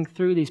working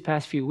through these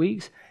past few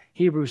weeks,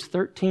 Hebrews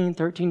 13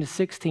 to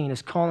 16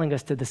 is calling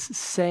us to this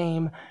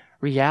same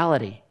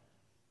reality.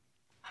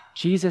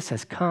 Jesus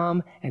has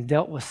come and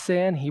dealt with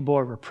sin. He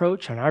bore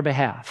reproach on our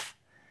behalf.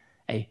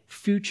 A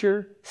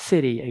future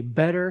city, a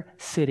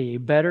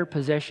better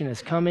possession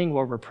is coming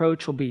where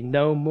reproach will be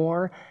no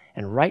more.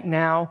 And right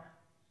now,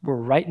 we're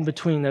right in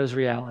between those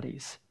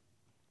realities.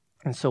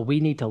 And so we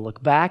need to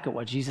look back at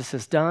what Jesus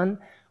has done.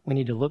 We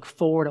need to look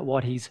forward at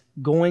what he's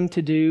going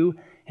to do.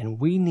 And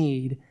we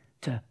need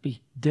to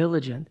be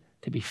diligent,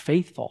 to be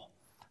faithful,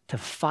 to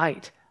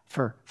fight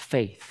for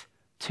faith,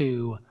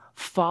 to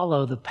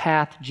follow the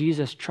path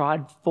Jesus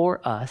trod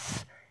for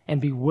us and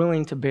be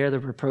willing to bear the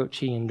reproach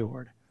he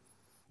endured.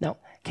 Now,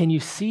 can you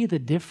see the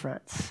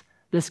difference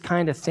this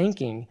kind of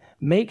thinking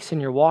makes in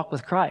your walk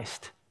with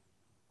Christ?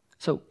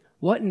 So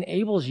what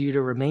enables you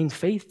to remain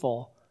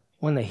faithful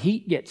when the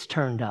heat gets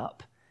turned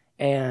up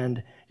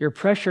and you're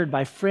pressured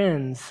by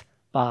friends,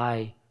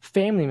 by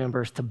family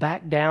members to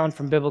back down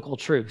from biblical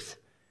truth,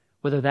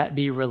 whether that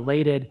be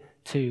related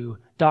to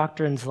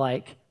doctrines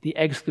like the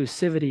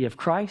exclusivity of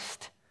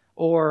Christ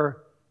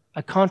or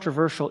a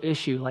controversial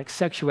issue like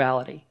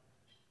sexuality?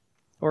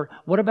 Or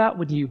what about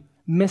when you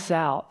miss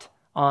out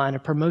on a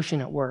promotion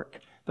at work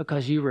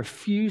because you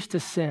refuse to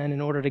sin in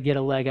order to get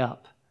a leg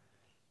up?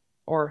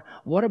 Or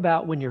what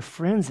about when your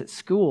friends at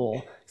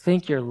school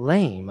think you're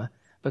lame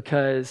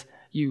because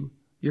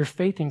your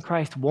faith in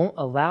Christ won't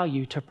allow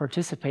you to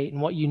participate in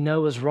what you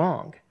know is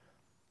wrong?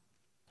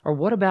 Or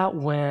what about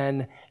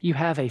when you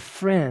have a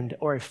friend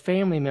or a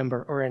family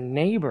member or a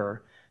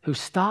neighbor who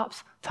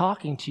stops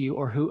talking to you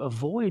or who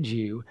avoids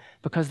you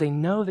because they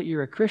know that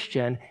you're a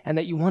Christian and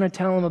that you want to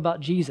tell them about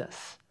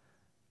Jesus?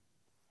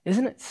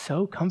 Isn't it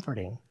so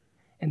comforting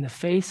in the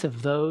face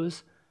of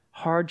those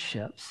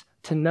hardships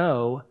to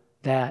know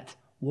that,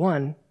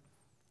 one,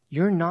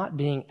 you're not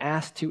being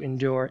asked to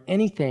endure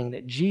anything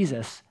that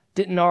Jesus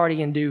didn't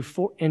already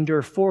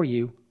endure for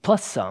you,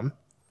 plus some,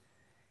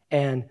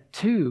 and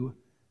two,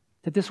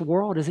 that this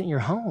world isn't your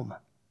home.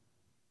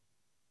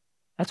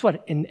 That's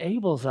what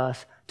enables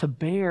us to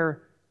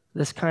bear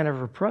this kind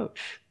of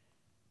reproach.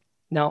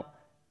 Now,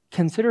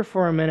 consider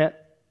for a minute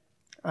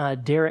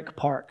Derek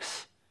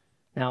Parks.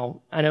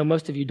 Now, I know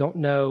most of you don't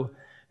know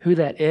who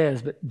that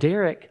is, but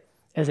Derek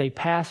is a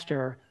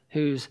pastor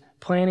who's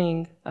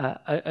planning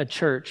a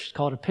church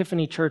called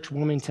Epiphany Church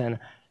Wilmington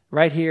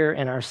right here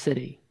in our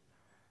city.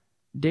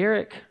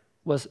 Derek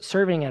was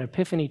serving at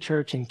Epiphany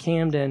Church in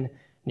Camden,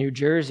 New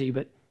Jersey,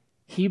 but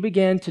he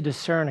began to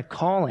discern a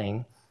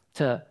calling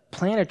to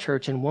plant a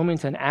church in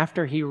Wilmington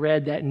after he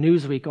read that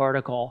Newsweek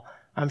article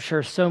I'm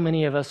sure so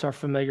many of us are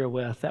familiar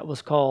with that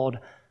was called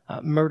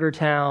Murder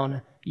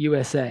Town,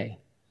 USA.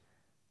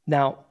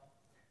 Now,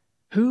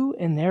 who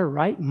in their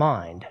right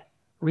mind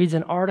reads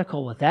an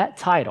article with that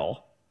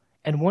title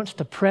and wants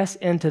to press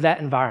into that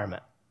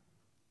environment?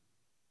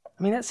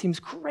 I mean, that seems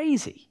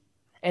crazy.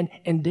 And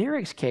in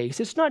Derek's case,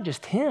 it's not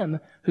just him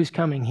who's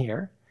coming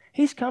here.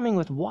 He's coming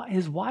with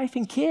his wife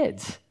and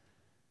kids.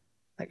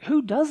 Like,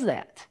 who does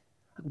that?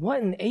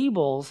 What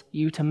enables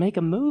you to make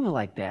a move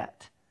like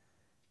that?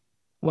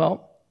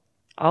 Well,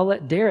 I'll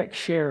let Derek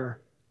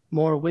share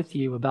more with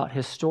you about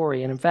his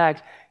story. And in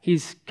fact,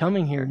 he's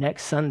coming here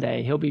next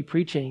Sunday. He'll be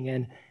preaching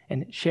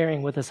and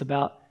sharing with us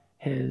about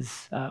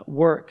his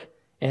work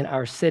in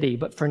our city.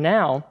 But for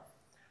now,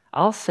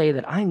 I'll say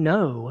that I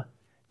know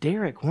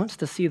Derek wants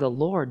to see the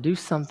Lord do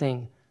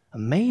something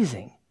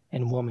amazing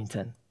in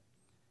Wilmington.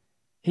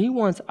 He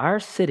wants our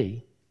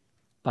city,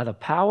 by the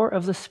power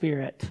of the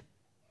Spirit,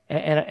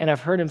 and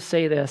I've heard him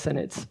say this, and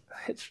it's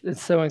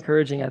so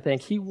encouraging, I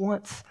think. He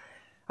wants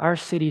our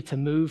city to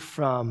move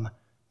from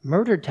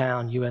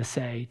Murdertown,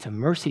 USA to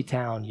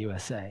Mercytown,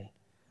 USA.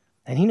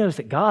 And he knows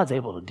that God's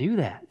able to do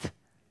that.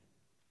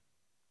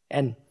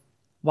 And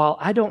while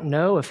I don't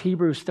know if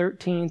Hebrews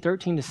 13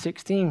 to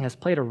 16 has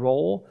played a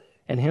role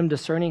in him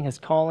discerning his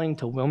calling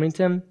to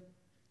Wilmington,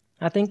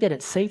 I think that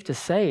it's safe to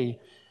say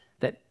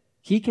that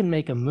he can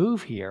make a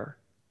move here,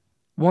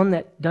 one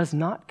that does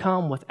not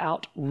come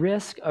without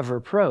risk of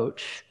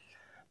reproach,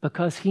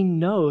 because he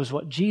knows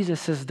what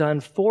Jesus has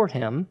done for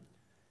him.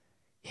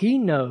 He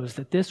knows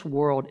that this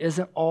world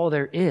isn't all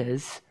there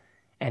is,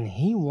 and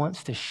he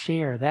wants to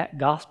share that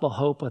gospel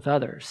hope with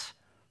others.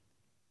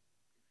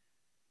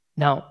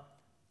 Now,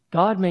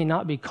 God may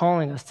not be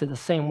calling us to the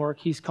same work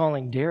he's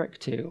calling Derek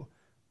to,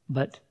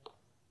 but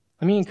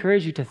let me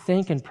encourage you to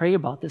think and pray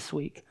about this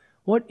week.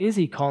 What is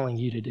he calling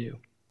you to do?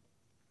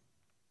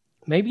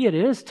 Maybe it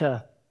is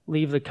to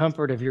leave the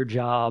comfort of your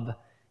job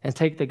and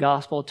take the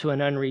gospel to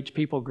an unreached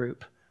people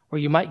group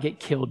where you might get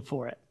killed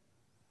for it.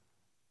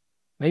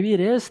 Maybe it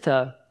is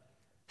to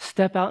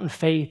step out in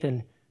faith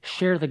and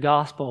share the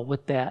gospel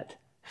with that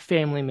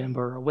family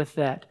member or with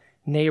that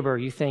neighbor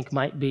you think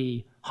might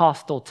be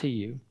hostile to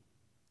you.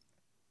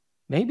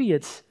 Maybe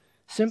it's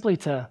simply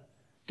to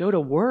go to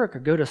work or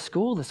go to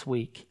school this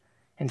week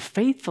and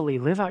faithfully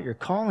live out your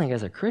calling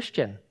as a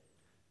Christian,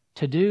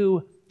 to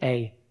do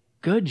a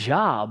good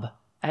job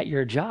at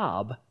your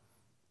job,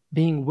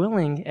 being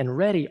willing and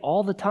ready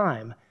all the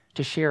time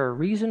to share a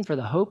reason for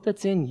the hope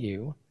that's in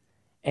you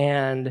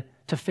and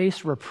to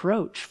face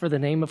reproach for the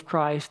name of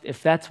Christ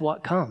if that's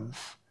what comes.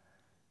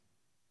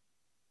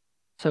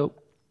 So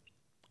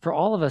for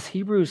all of us,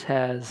 Hebrews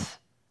has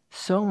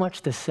so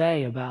much to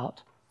say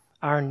about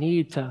our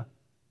need to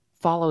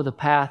follow the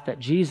path that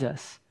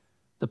Jesus,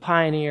 the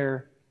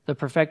pioneer, the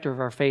perfecter of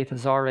our faith,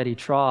 has already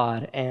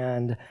trod.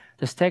 And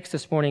this text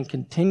this morning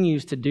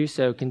continues to do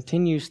so,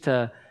 continues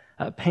to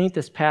paint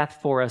this path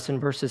for us in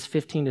verses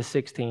 15 to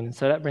 16. And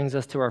so that brings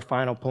us to our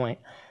final point.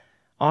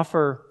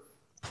 Offer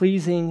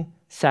pleasing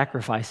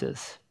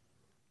sacrifices.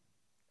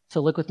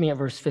 So look with me at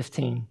verse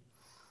 15.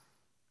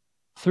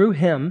 Through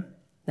him,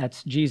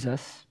 that's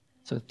Jesus.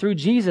 So through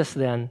Jesus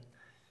then,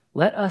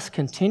 let us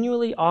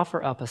continually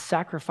offer up a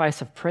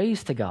sacrifice of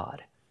praise to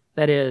God,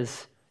 that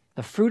is,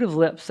 the fruit of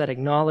lips that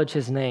acknowledge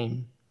his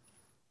name.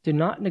 Do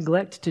not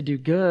neglect to do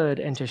good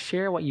and to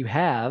share what you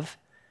have,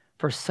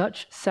 for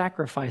such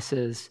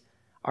sacrifices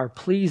are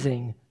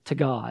pleasing to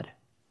God.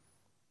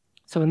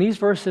 So in these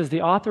verses,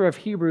 the author of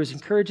Hebrews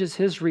encourages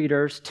his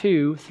readers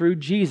to, through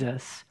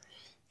Jesus,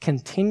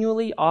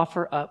 continually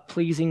offer up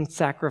pleasing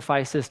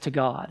sacrifices to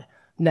God.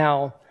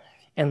 Now,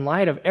 in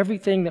light of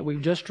everything that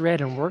we've just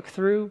read and worked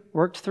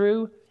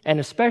through, and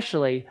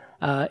especially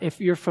if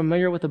you're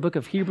familiar with the book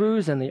of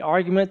Hebrews and the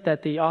argument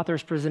that the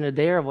authors presented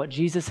there of what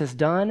Jesus has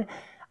done,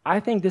 I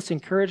think this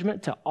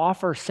encouragement to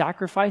offer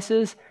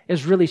sacrifices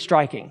is really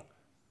striking.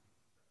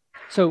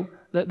 So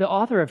the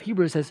author of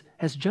Hebrews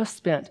has just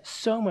spent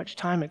so much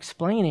time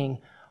explaining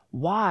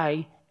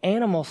why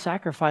animal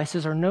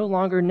sacrifices are no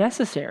longer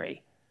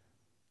necessary.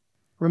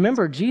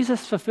 Remember,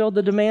 Jesus fulfilled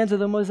the demands of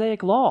the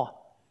Mosaic Law.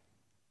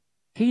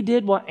 He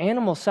did what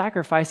animal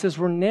sacrifices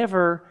were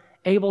never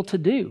able to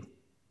do.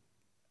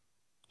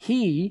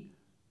 He,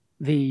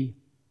 the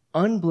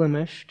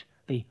unblemished,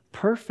 the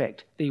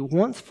perfect, the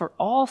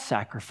once-for-all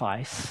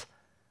sacrifice,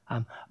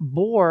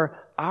 bore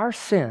our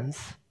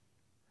sins,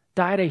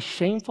 died a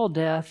shameful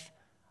death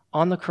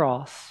on the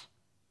cross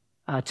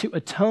to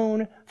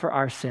atone for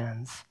our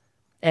sins.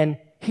 And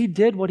he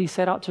did what he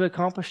set out to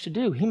accomplish to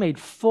do. He made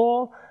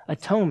full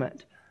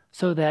atonement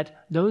so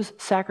that those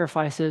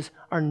sacrifices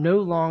are no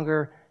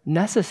longer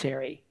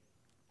necessary.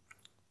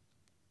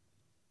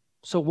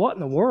 So what in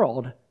the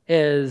world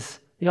is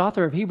the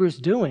author of Hebrews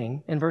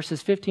doing in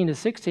verses 15 to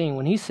 16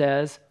 when he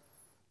says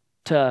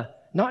to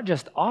not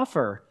just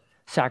offer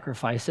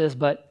sacrifices,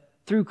 but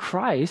through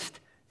Christ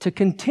to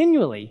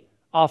continually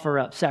offer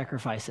up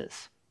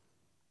sacrifices?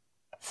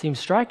 Seems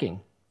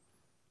striking.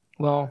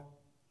 Well,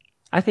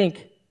 I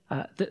think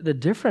the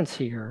difference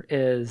here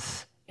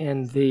is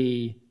in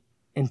the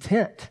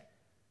intent.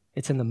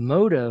 It's in the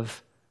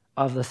motive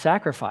of the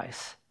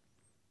sacrifice.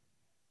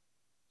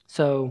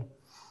 So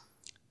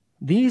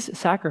these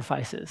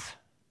sacrifices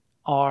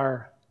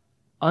are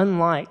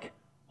unlike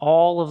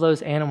all of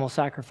those animal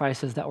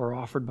sacrifices that were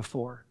offered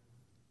before.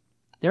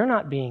 They're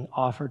not being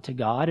offered to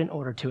God in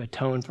order to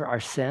atone for our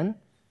sin.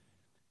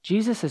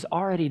 Jesus has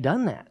already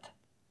done that.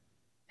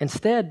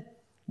 Instead,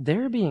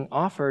 they're being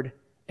offered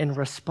in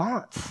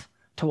response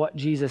to what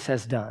Jesus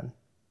has done.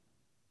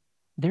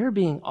 They're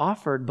being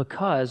offered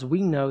because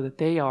we know that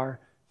they are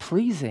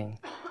pleasing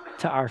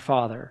to our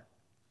Father.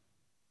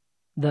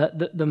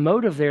 The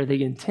motive there,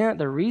 the intent,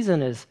 the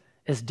reason is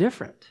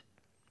different.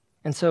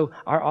 And so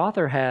our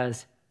author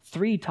has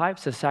three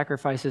types of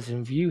sacrifices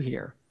in view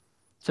here.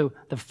 So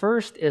the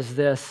first is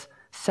this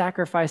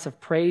sacrifice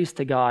of praise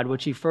to God,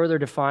 which he further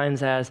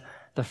defines as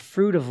the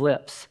fruit of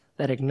lips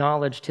that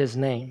acknowledged his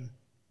name.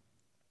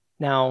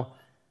 Now,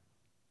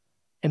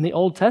 in the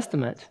Old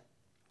Testament,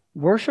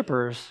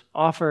 worshipers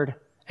offered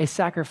a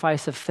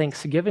sacrifice of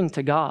thanksgiving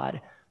to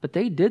God but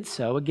they did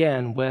so,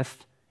 again,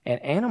 with an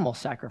animal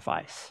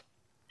sacrifice.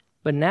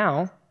 But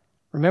now,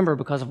 remember,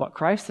 because of what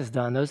Christ has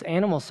done, those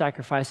animal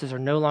sacrifices are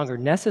no longer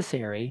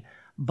necessary,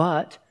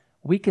 but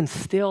we can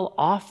still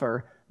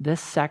offer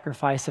this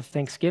sacrifice of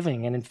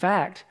thanksgiving. And in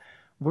fact,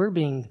 we're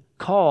being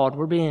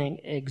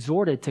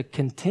exhorted to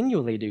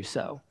continually do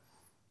so.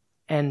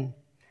 And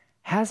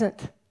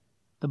hasn't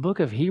the book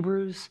of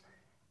Hebrews,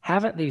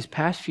 haven't these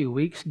past few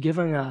weeks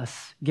given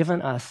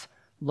us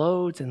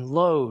loads and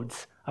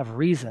loads of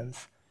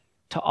reasons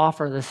to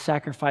offer this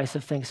sacrifice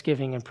of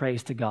thanksgiving and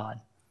praise to God?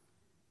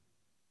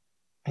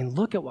 And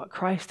look at what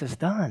Christ has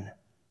done.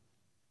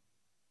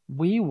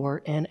 We were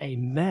in a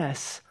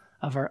mess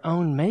of our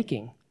own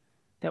making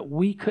that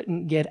we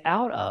couldn't get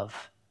out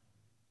of.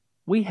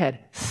 We had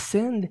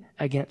sinned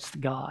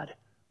against God.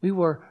 We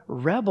were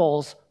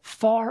rebels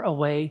far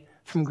away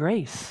from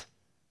grace.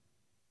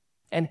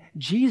 And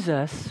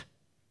Jesus,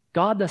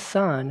 God the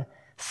Son,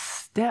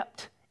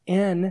 stepped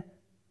in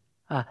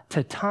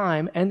to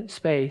time and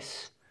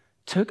space,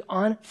 took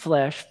on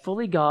flesh,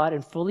 fully God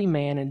and fully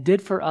man, and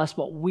did for us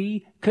what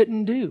we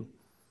couldn't do.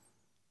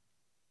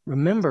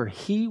 Remember,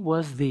 he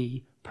was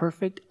the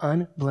perfect,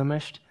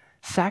 unblemished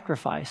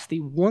sacrifice, the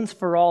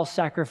once-for-all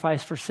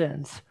sacrifice for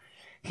sins.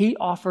 He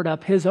offered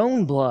up his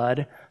own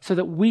blood so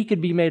that we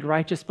could be made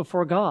righteous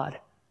before God.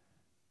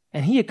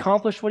 And he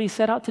accomplished what he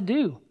set out to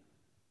do.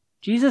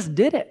 Jesus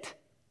did it.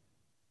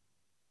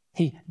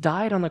 He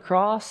died on the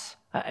cross,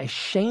 a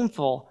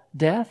shameful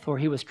death where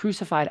he was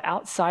crucified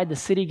outside the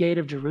city gate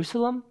of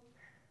Jerusalem.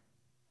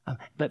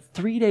 But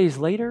 3 days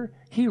later,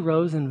 he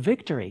rose in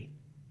victory.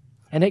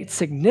 And it's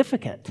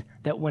significant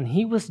that when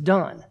he was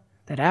done,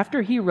 that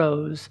after he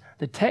rose,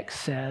 the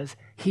text says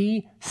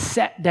he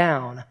sat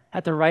down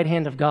at the right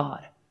hand of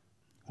God.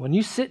 When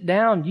you sit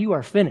down, you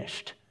are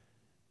finished.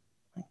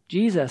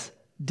 Jesus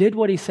did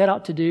what he set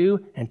out to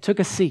do and took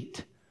a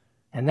seat.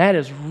 And that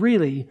is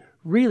really,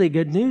 really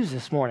good news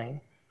this morning.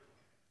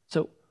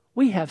 So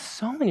we have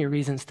so many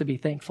reasons to be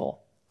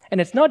thankful. And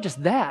it's not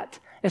just that.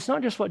 It's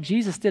not just what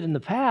Jesus did in the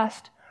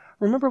past.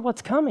 Remember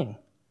what's coming.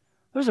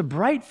 There's a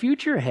bright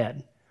future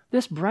ahead.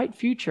 This bright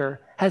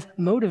future has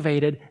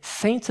motivated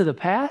saints of the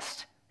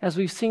past, as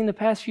we've seen the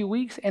past few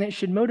weeks, and it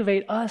should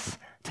motivate us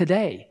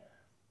today.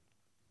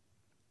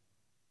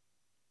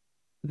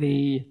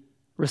 The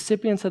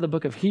recipients of the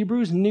book of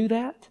Hebrews knew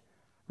that.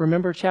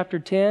 Remember chapter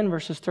 10,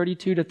 verses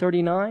 32 to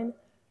 39?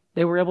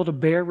 They were able to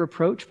bear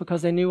reproach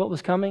because they knew what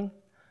was coming.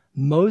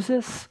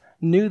 Moses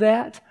knew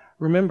that.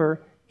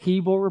 Remember, he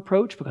bore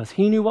reproach because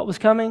he knew what was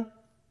coming.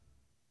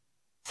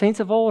 Saints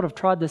of old have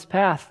trod this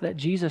path that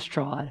Jesus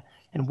trod,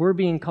 and we're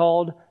being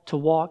called to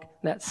walk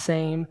that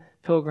same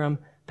pilgrim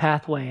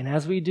pathway. And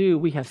as we do,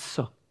 we have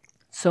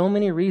so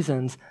many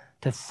reasons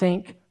to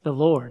thank the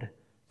Lord,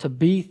 to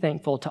be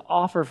thankful, to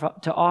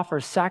offer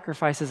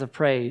sacrifices of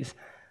praise,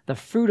 the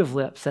fruit of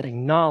lips that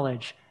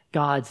acknowledge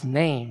God's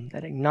name,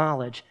 that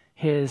acknowledge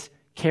his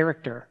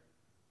character.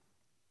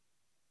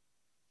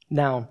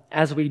 Now,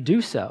 as we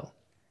do so,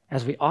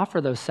 as we offer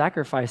those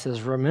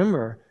sacrifices,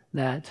 remember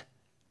that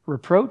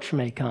reproach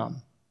may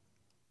come.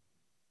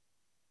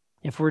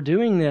 If we're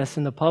doing this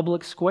in the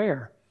public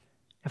square,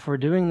 if we're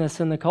doing this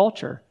in the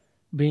culture,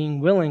 being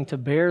willing to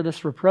bear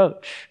this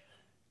reproach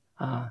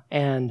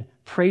and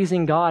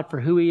praising God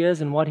for who he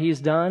is and what he's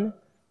done,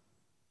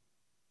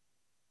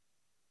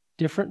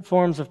 different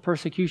forms of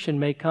persecution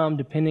may come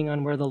depending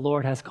on where the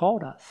Lord has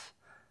called us.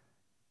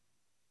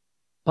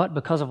 But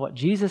because of what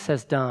Jesus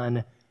has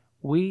done,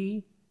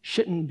 we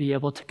shouldn't be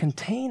able to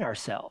contain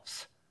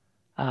ourselves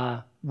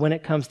when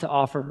it comes to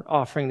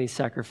offering these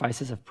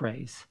sacrifices of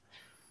praise.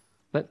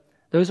 But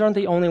those aren't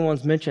the only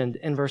ones mentioned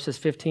in verses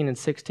 15 and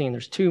 16.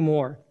 There's two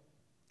more.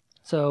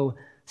 So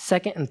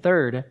second and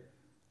third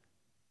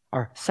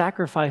are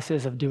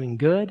sacrifices of doing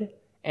good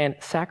and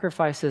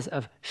sacrifices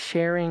of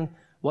sharing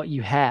what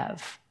you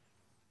have.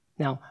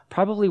 Now,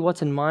 probably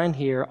what's in mind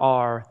here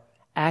are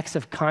acts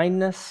of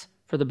kindness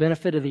for the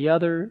benefit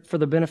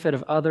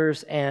of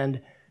others,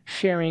 and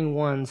sharing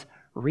one's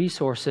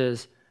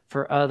resources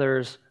for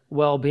others'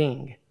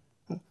 well-being.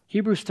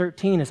 Hebrews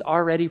 13 has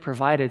already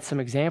provided some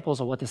examples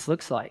of what this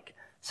looks like.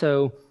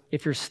 So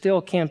if you're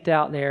still camped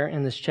out there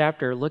in this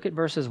chapter, look at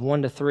verses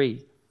 1 to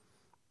 3.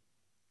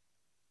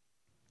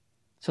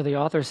 So the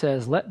author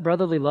says, "Let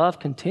brotherly love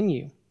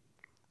continue.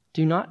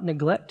 Do not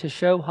neglect to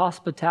show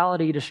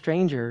hospitality to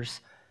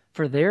strangers,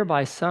 for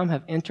thereby some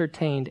have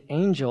entertained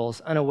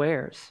angels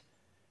unawares.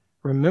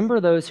 Remember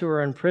those who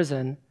are in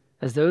prison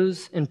as though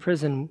in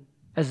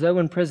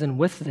prison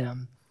with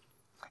them,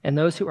 and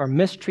those who are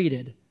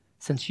mistreated,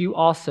 since you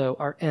also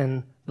are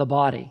in the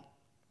body."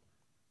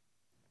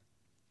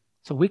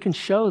 So we can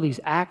show these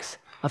acts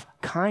of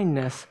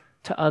kindness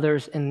to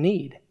others in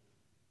need,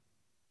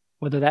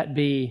 whether that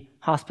be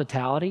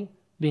hospitality,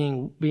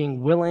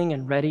 being willing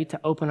and ready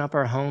to open up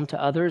our home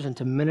to others and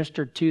to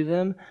minister to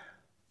them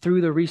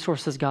through the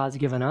resources God's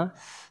given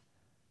us.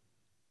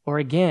 Or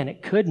again,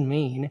 it could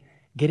mean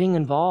getting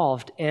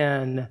involved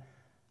in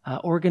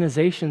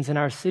organizations in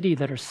our city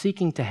that are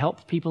seeking to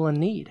help people in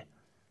need,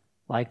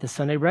 like the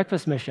Sunday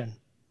Breakfast Mission,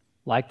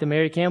 like the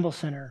Mary Campbell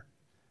Center,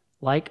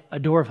 like A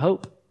Door of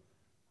Hope,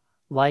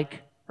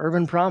 like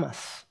Urban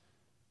Promise.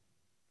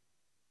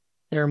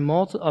 There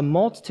are a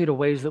multitude of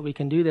ways that we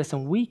can do this,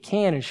 and we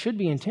can and should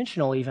be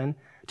intentional even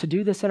to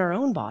do this in our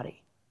own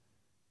body.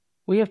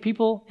 We have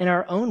people in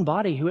our own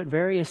body who at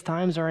various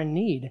times are in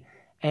need.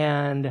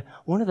 And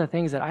one of the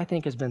things that I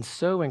think has been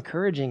so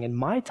encouraging in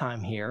my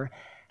time here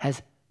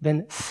has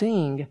been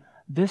seeing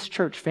this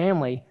church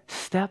family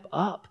step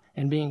up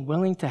and being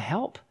willing to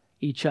help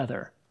each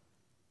other.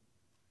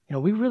 You know,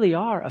 we really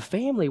are a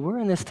family. We're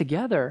in this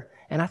together.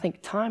 And I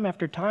think time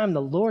after time,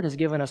 the Lord has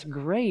given us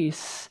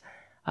grace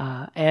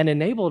and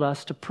enabled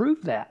us to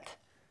prove that.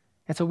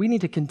 And so we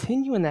need to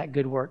continue in that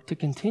good work, to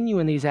continue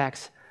in these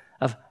acts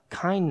of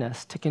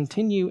kindness, to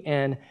continue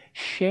in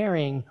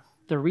sharing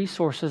the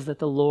resources that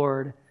the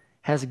Lord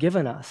has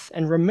given us.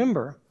 And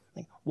remember,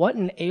 what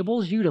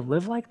enables you to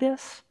live like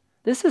this?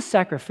 This is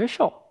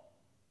sacrificial.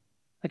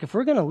 Like if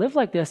we're going to live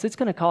like this, it's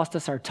going to cost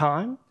us our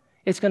time.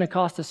 It's going to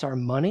cost us our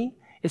money.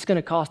 It's going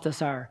to cost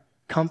us our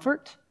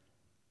comfort.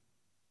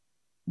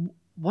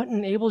 What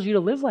enables you to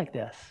live like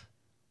this?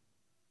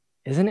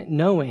 Isn't it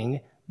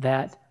knowing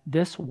that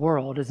this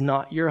world is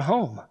not your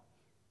home?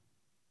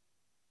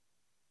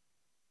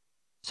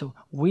 So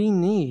we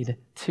need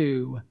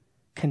to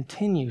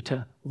continue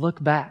to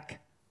look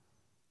back,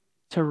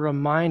 to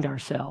remind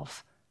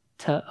ourselves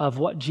of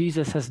what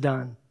Jesus has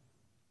done,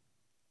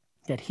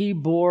 that he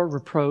bore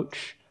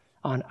reproach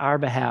on our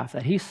behalf,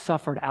 that he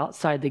suffered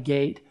outside the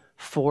gate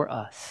for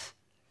us.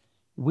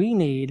 We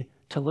need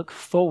to look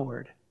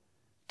forward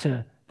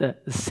to the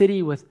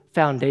city with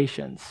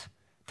foundations,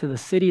 to the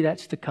city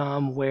that's to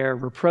come where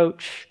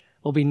reproach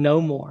will be no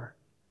more.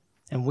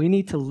 And we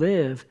need to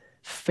live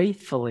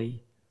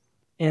faithfully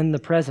in the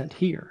present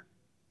here.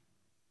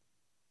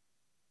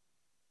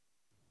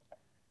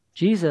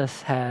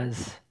 Jesus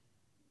has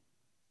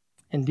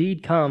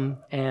indeed come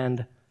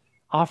and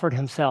offered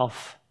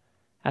himself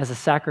as a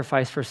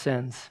sacrifice for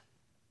sins.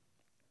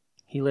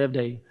 He lived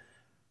a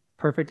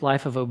perfect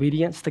life of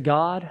obedience to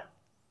God.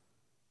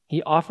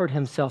 He offered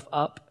himself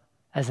up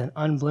as an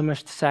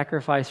unblemished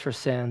sacrifice for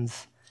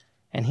sins,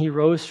 and he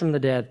rose from the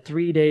dead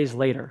 3 days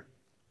later.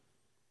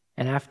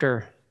 And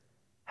after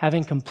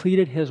having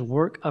completed his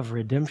work of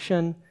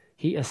redemption,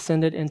 he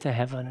ascended into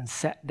heaven and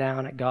sat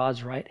down at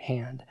God's right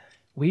hand.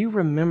 We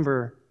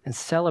remember and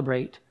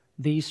celebrate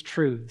these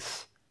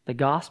truths, the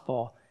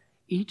gospel,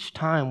 each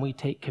time we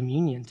take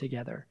communion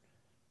together.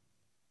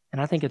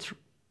 And I think it's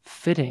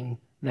fitting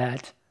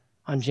that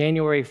on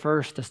January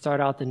 1st, to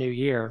start out the new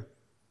year,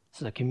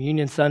 this is a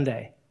communion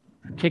Sunday,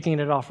 kicking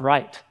it off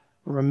right,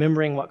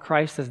 remembering what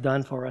Christ has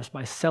done for us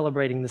by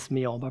celebrating this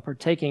meal, by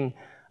partaking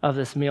of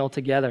this meal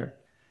together.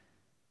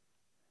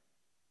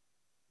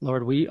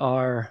 Lord, we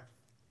are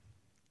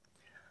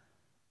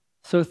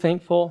so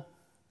thankful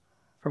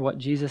for what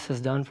Jesus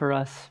has done for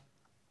us,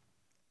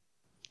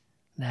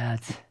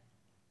 that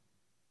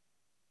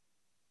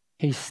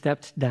he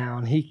stepped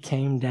down, he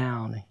came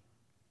down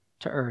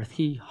to earth,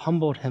 he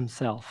humbled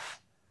himself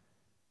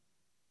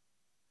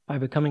by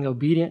becoming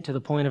obedient to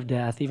the point of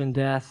death, even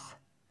death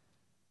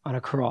on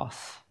a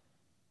cross.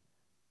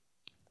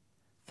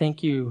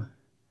 Thank you,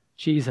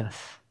 Jesus,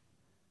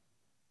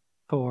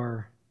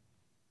 for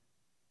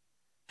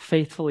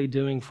faithfully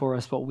doing for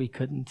us what we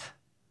couldn't,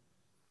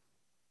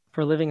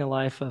 for living a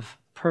life of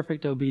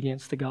perfect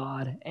obedience to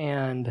God,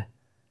 and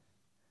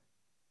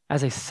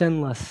as a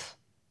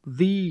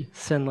the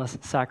sinless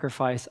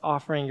sacrifice,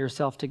 offering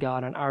yourself to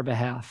God on our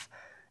behalf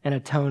and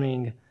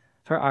atoning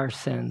for our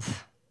sins.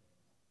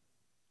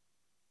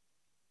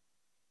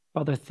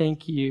 Father,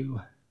 thank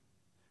you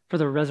for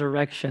the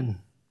resurrection,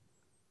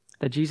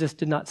 that Jesus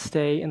did not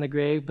stay in the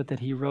grave, but that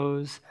he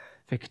rose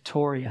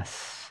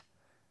victorious,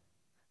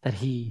 that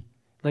he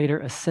later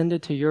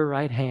ascended to your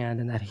right hand,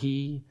 and that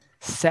he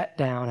sat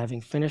down having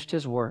finished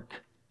his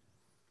work.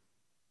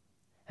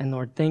 And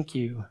Lord, thank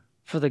you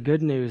for the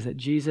good news that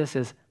Jesus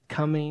is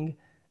coming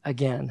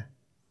again.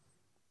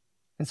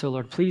 And so,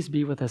 Lord, please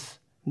be with us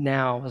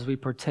now as we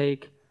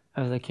partake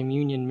of the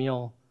communion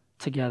meal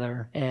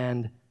together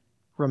and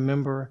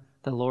remember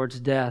the Lord's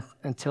death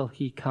until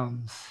he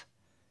comes.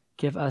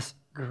 Give us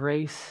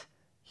grace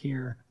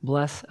here.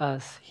 Bless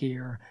us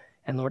here.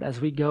 And Lord,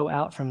 as we go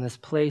out from this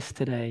place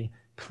today,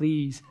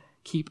 please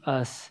keep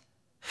us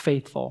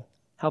faithful.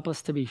 Help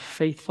us to be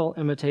faithful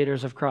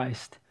imitators of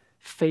Christ,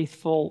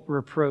 faithful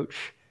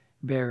reproach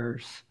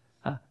bearers,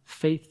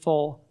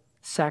 faithful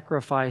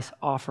sacrifice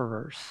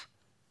offerers.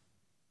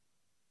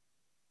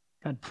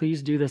 God,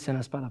 please do this in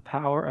us by the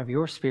power of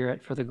your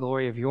Spirit for the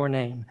glory of your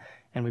name.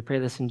 And we pray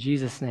this in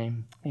Jesus'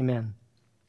 name. Amen.